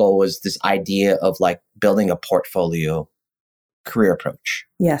article was this idea of like building a portfolio career approach.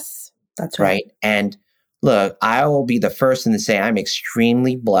 Yes, that's right. And look, I will be the first one to say I'm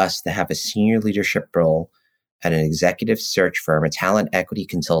extremely blessed to have a senior leadership role at an executive search firm, a talent equity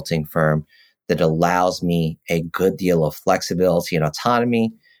consulting firm that allows me a good deal of flexibility and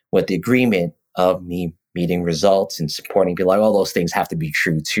autonomy with the agreement of me meeting results and supporting people. Like all those things have to be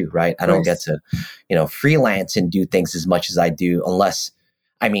true too, right? I don't get to, freelance and do things as much as I do unless,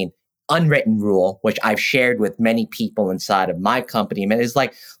 unwritten rule, which I've shared with many people inside of my company, is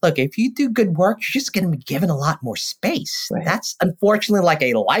like, look, if you do good work, you're just going to be given a lot more space. Right. That's unfortunately like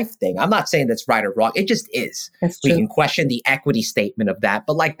a life thing. I'm not saying that's right or wrong. It just is. We can question the equity statement of that,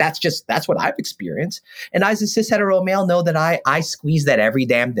 but like, that's what I've experienced. And as a cis hetero male, know that I squeeze that every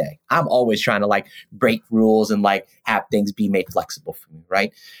damn day. I'm always trying to like break rules and like have things be made flexible for me.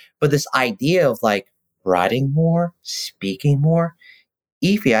 Right. But this idea of like writing more, speaking more,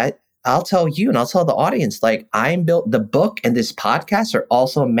 Efi, I'll tell you and I'll tell the audience, like the book and this podcast are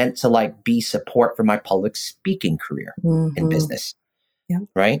also meant to like be support for my public speaking career in business. Yeah.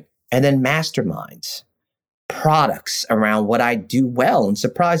 Right. And then masterminds, products around what I do well. And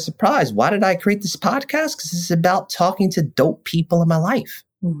surprise, surprise, why did I create this podcast? Because it's about talking to dope people in my life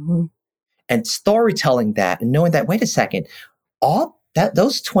and storytelling that and knowing that, wait a second,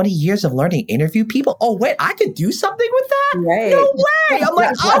 those 20 years of learning interview people. Oh, wait, I could do something with that? Right. No way. I'm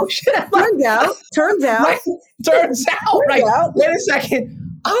like, oh, shit. Turns out. Right? Turns out. Wait a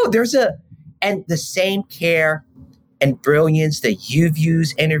second. Oh, and the same care and brilliance that you've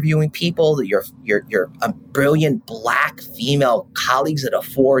used interviewing people, that your brilliant Black female colleagues at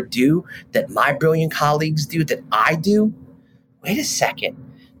Afford do, that my brilliant colleagues do, that I do. Wait a second.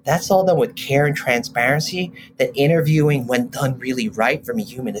 That's all done with care and transparency. That interviewing, when done really right from a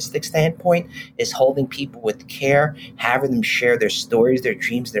humanistic standpoint, is holding people with care, having them share their stories, their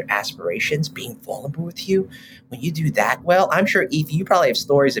dreams, their aspirations, being vulnerable with you. When you do that well, I'm sure, Efi, you probably have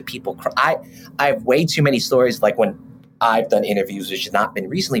stories of people cry. I have way too many stories, like when I've done interviews, which has not been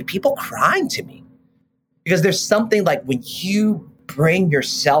recently, people crying to me. Because there's something like when you bring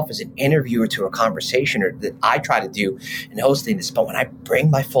yourself as an interviewer to a conversation, or that I try to do in hosting this, but when I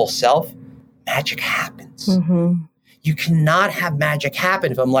bring my full self, magic happens. You cannot have magic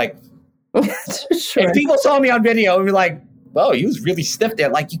happen if I'm like, Sure. If people saw me on video, it'd be like, "Oh, he was really stiff there."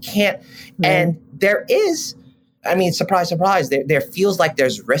 Like you can't. And there is, I mean, surprise, surprise. There feels like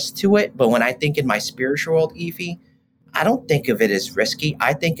there's risk to it, but when I think in my spiritual world, Efi, I don't think of it as risky.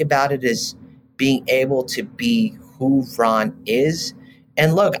 I think about it as being able to be who Ron is.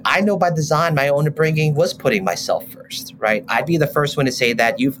 And look, I know by design, my own upbringing was putting myself first, right? I'd be the first one to say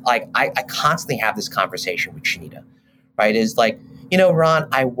that. I constantly have this conversation with Shanita, right? Is like, you know, Ron,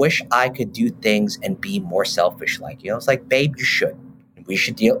 I wish I could do things and be more selfish like you. It's like, babe, you should. We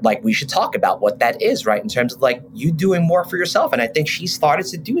should talk about what that is, right? In terms of like you doing more for yourself. And I think she started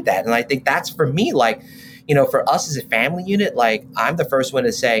to do that. And I think that's for me, like, you know, for us as a family unit, like I'm the first one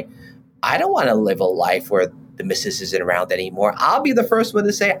to say, I don't want to live a life where the missus isn't around anymore. I'll be the first one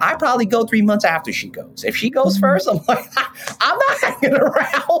to say, I probably go 3 months after she goes. If she goes first, I'm like, I'm not hanging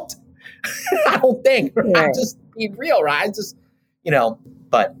around. I don't think. Right? I'm just being real, right? Just, you know,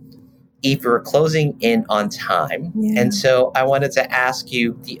 but Eve, we're closing in on time. Yeah. And so I wanted to ask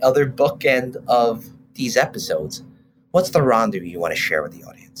you the other bookend of these episodes. What's the rendezvous you want to share with the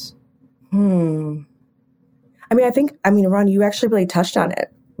audience? Ron, you actually really touched on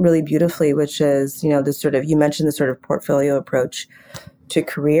it really beautifully, which is, you know, this sort of, you mentioned the sort of portfolio approach to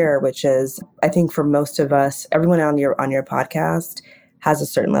career, which is, I think for most of us, everyone on your podcast has a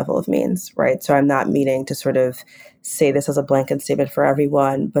certain level of means, right? So I'm not meaning to sort of say this as a blanket statement for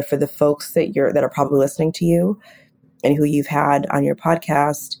everyone, but for the folks that are probably listening to you and who you've had on your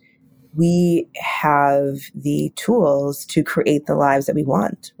podcast, we have the tools to create the lives that we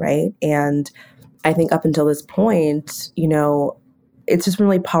want, right? And I think up until this point, you know, it's just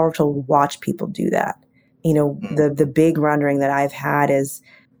really powerful to watch people do that. You know, the big rendering that I've had is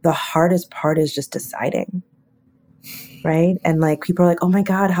the hardest part is just deciding, right? And like people are like, oh my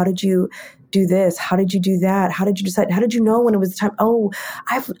God, how did you do this? How did you do that? How did you decide? How did you know when it was time? Oh,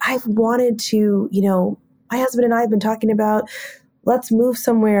 I've wanted to, you know, my husband and I have been talking about, let's move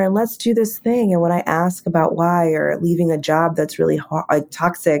somewhere and let's do this thing. And when I ask about why, or leaving a job that's really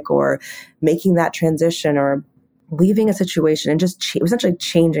toxic, or making that transition, or leaving a situation and just essentially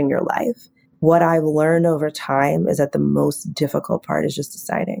changing your life, what I've learned over time is that the most difficult part is just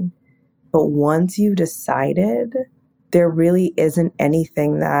deciding. But once you've decided, there really isn't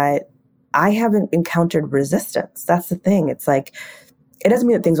anything that I haven't encountered resistance. That's the thing. It's like, it doesn't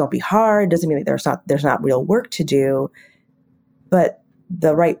mean that things won't be hard. It doesn't mean that there's not real work to do, but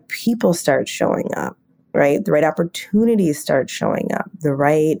the right people start showing up, right? The right opportunities start showing up,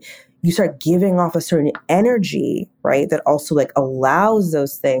 you start giving off a certain energy, right? That also like allows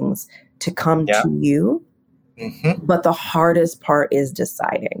those things to come to you. Mm-hmm. But the hardest part is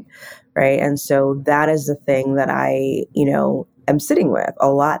deciding, right? And so that is the thing that I, you know, am sitting with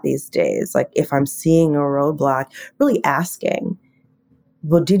a lot these days. Like if I'm seeing a roadblock, really asking,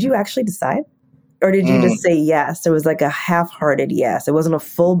 well, did you actually decide? Or did you just say yes? It was like a half-hearted yes. It wasn't a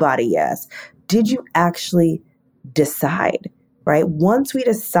full body yes. Did you actually decide, right? Once we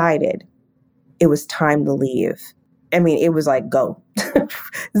decided it was time to leave, I mean, it was like, go.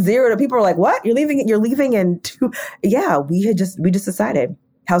 0 to people were like, what? You're leaving in 2. Yeah, we just decided.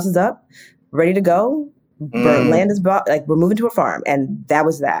 House is up, ready to go. Land is bought, like we're moving to a farm. And that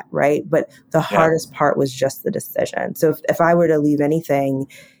was that, right? But the hardest part was just the decision. So if I were to leave anything,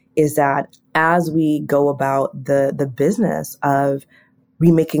 is that as we go about the business of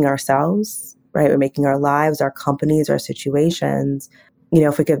remaking ourselves, right? We're making our lives, our companies, our situations, you know,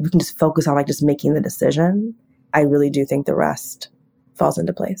 if we can just focus on like just making the decision, I really do think the rest falls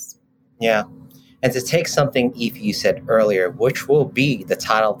into place. Yeah. And to take something, Efi, you said earlier, which will be the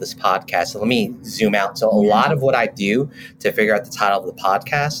title of this podcast. So let me zoom out. So a lot of what I do to figure out the title of the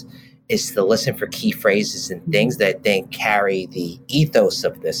podcast is to listen for key phrases and things that I think carry the ethos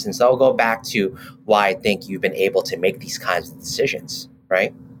of this. And so I'll go back to why I think you've been able to make these kinds of decisions,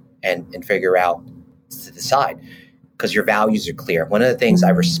 right? And figure out to decide. Because your values are clear. One of the things I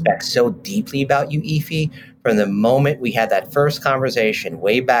respect so deeply about you, Efi, from the moment we had that first conversation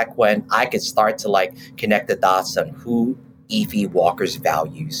way back when, I could start to like connect the dots on who Efi Walker's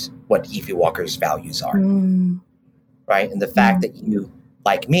values, what Efi Walker's values are, right? And the fact that you,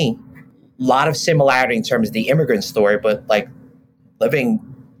 like me, a lot of similarity in terms of the immigrant story, but like living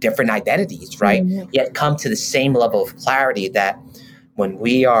different identities, right? Yet come to the same level of clarity that when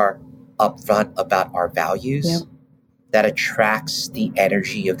we are upfront about our values, that attracts the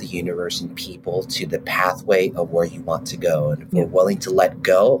energy of the universe and people to the pathway of where you want to go. And if we're willing to let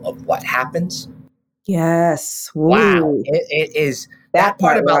go of what happens. Yes. Wow. It is That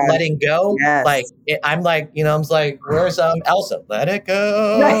part part, about Ron. letting go, like Yes. I'm like, I was like, where's Elsa? Let it Right.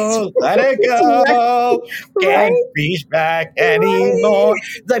 go, let it Right. go. Can't Right. reach back Right. anymore.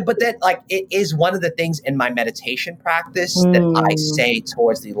 Like, but then, like, it is one of the things in my meditation practice that I Mm. say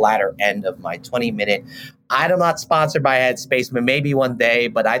towards the latter end of my 20-minute. I'm not sponsored by Headspace, but maybe one day.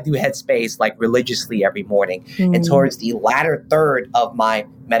 But I do Headspace like religiously every morning. And Mm. towards the latter third of my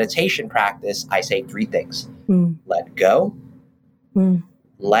meditation practice, I say three things: Mm. let go, Mm.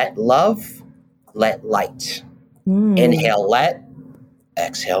 let love, let light. Mm. Inhale, let,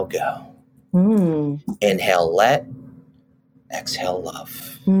 exhale, go. Mm. Inhale, let, exhale,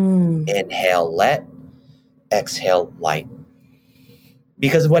 love. Mm. Inhale, let, exhale, light.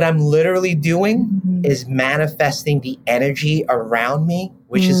 Because what I'm literally doing is manifesting the energy around me,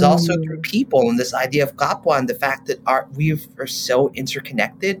 which is also through people, and this idea of Kapwa and the fact that we are so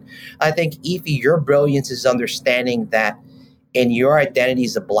interconnected. I think, Ify, your brilliance is understanding that in your identity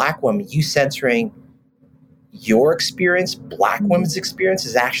as a Black woman, you centering your experience, Black women's experience,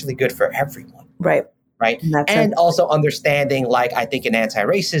 is actually good for everyone. Right. Right. And also understanding, like, I think in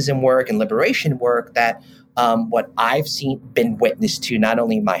anti-racism work and liberation work, that what I've been witness to, not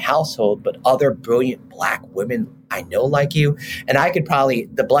only in my household, but other brilliant Black women I know like you. And I could probably,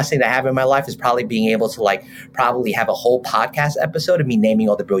 the blessing that I have in my life is probably being able to like probably have a whole podcast episode of me naming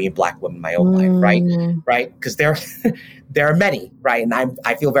all the brilliant Black women in my own life. Right. Right. Because there are many. Right. And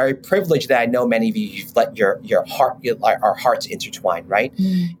I feel very privileged that I know many of you, you've let our hearts intertwine. Right.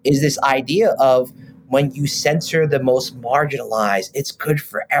 Is this idea of, when you censor the most marginalized, it's good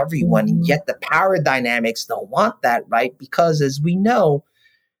for everyone. And yet the power dynamics don't want that, right? Because as we know,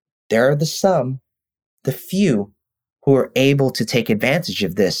 there are the few who are able to take advantage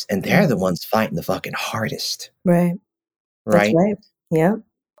of this. And they're the ones fighting the fucking hardest. Right. Right. That's right. Yeah.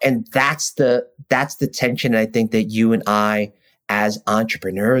 And that's the tension I think that you and I, as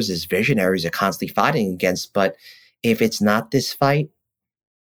entrepreneurs, as visionaries, are constantly fighting against. But if it's not this fight,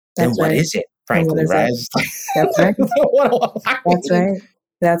 then what is it? Frankly, right? That's right. That's right.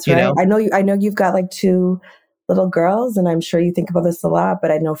 That's right. I know you've got like 2 little girls, and I'm sure you think about this a lot,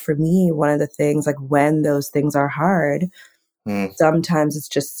 but I know for me, one of the things, like when those things are hard, sometimes it's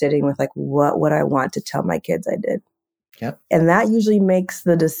just sitting with like, what would I want to tell my kids I did? Yep. And that usually makes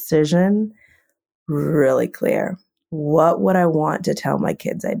the decision really clear. What would I want to tell my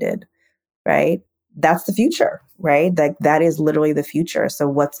kids I did? Right? That's the future, right? That is literally the future. So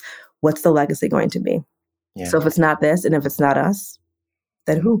what's the legacy going to be? Yeah. So if it's not this, and if it's not us,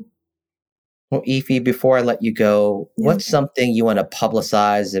 then who? Well, Ify, before I let you go, what's something you want to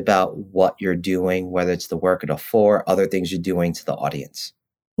publicize about what you're doing, whether it's the work at A4, other things you're doing, to the audience?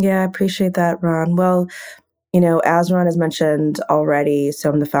 Yeah, I appreciate that, Ron. Well, as Ron has mentioned already, so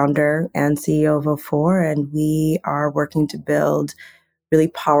I'm the founder and CEO of A4, and we are working to build really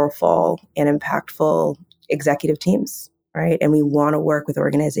powerful and impactful executive teams, right? And we want to work with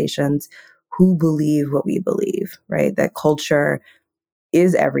organizations who believe what we believe, right? That culture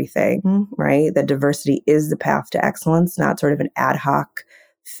is everything, right? That diversity is the path to excellence, not sort of an ad hoc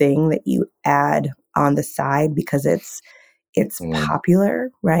thing that you add on the side because it's popular,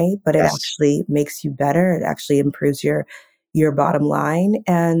 right? But it actually makes you better. It actually improves your bottom line.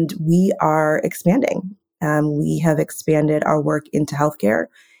 And we are expanding. We have expanded our work into healthcare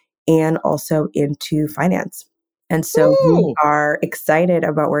and also into finance. And so we are excited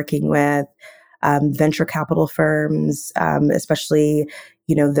about working with venture capital firms, especially,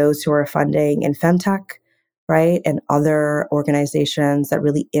 those who are funding in femtech, right? And other organizations that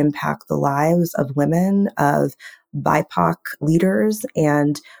really impact the lives of women, of BIPOC leaders.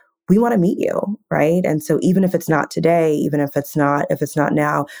 And we want to meet you, right? And so even if it's not today, even if it's not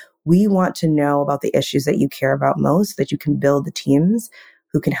now, we want to know about the issues that you care about most, that you can build the teams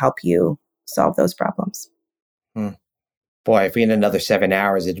who can help you solve those problems. Boy, if we had another 7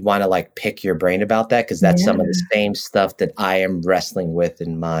 hours, I'd want to like pick your brain about that, because that's some of the same stuff that I am wrestling with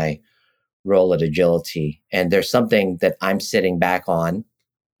in my role at Agility. And there's something that I'm sitting back on,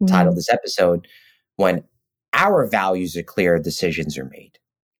 titled this episode, when our values are clear, decisions are made.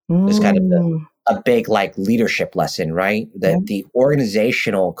 There's kind of a big like leadership lesson, right? That the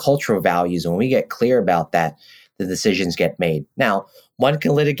organizational cultural values, when we get clear about that, the decisions get made. Now, one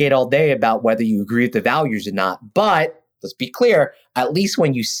can litigate all day about whether you agree with the values or not, but let's be clear, at least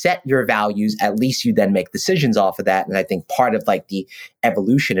when you set your values, at least you then make decisions off of that. And I think part of like the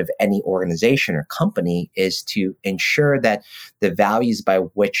evolution of any organization or company is to ensure that the values by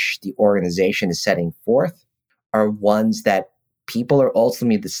which the organization is setting forth are ones that people are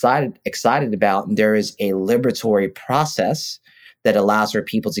ultimately excited about. And there is a liberatory process that allows for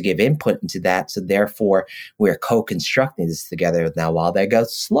people to give input into that. So therefore, we're co-constructing this together. Now, while that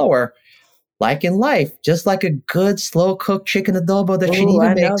goes slower, like in life, just like a good slow-cooked chicken adobo that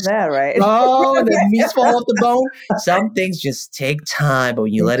Geneva makes. I know that, right? Oh, and the meats fall off the bone. Some things just take time, but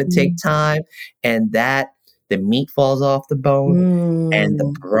when you let it take time, and that the meat falls off the bone, and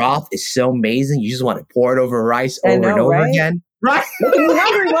the broth is so amazing, you just want to pour it over rice over and over again. Right? Making me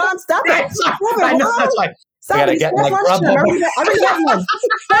hungry, Ron. Stop it. I know, that's why. I gotta get my Grubhub.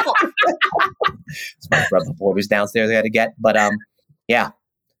 It's my Grubhub orders downstairs I gotta get. But yeah.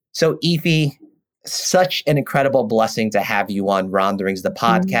 So Efi, such an incredible blessing to have you on Ronderings, the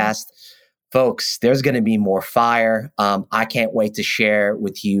podcast. Folks, there's going to be more fire. I can't wait to share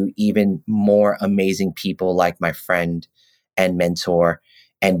with you even more amazing people like my friend and mentor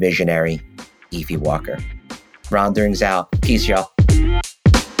and visionary, Efi Walker. Ronderings out. Peace, y'all.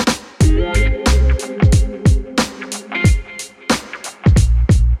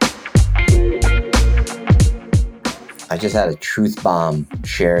 I just had a truth bomb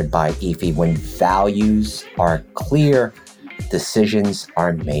shared by Efi. When values are clear, decisions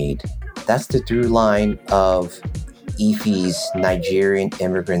are made. That's the through line of Efi's Nigerian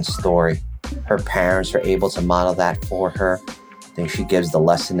immigrant story. Her parents are able to model that for her. I think she gives the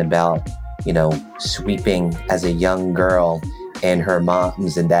lesson about, sweeping as a young girl in her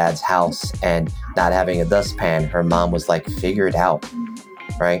mom's and dad's house and not having a dustpan. Her mom was like, figure it out,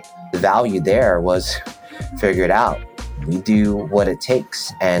 right? The value there was figure it out. We do what it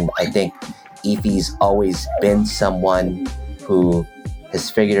takes. And I think Efi's always been someone who has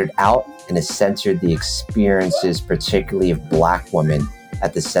figured it out and has centered the experiences, particularly of Black women,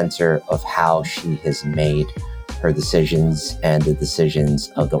 at the center of how she has made her decisions and the decisions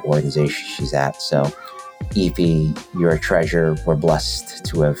of the organization she's at. So, Efi, you're a treasure. We're blessed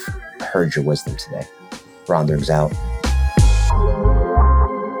to have heard your wisdom today. Ronderings out.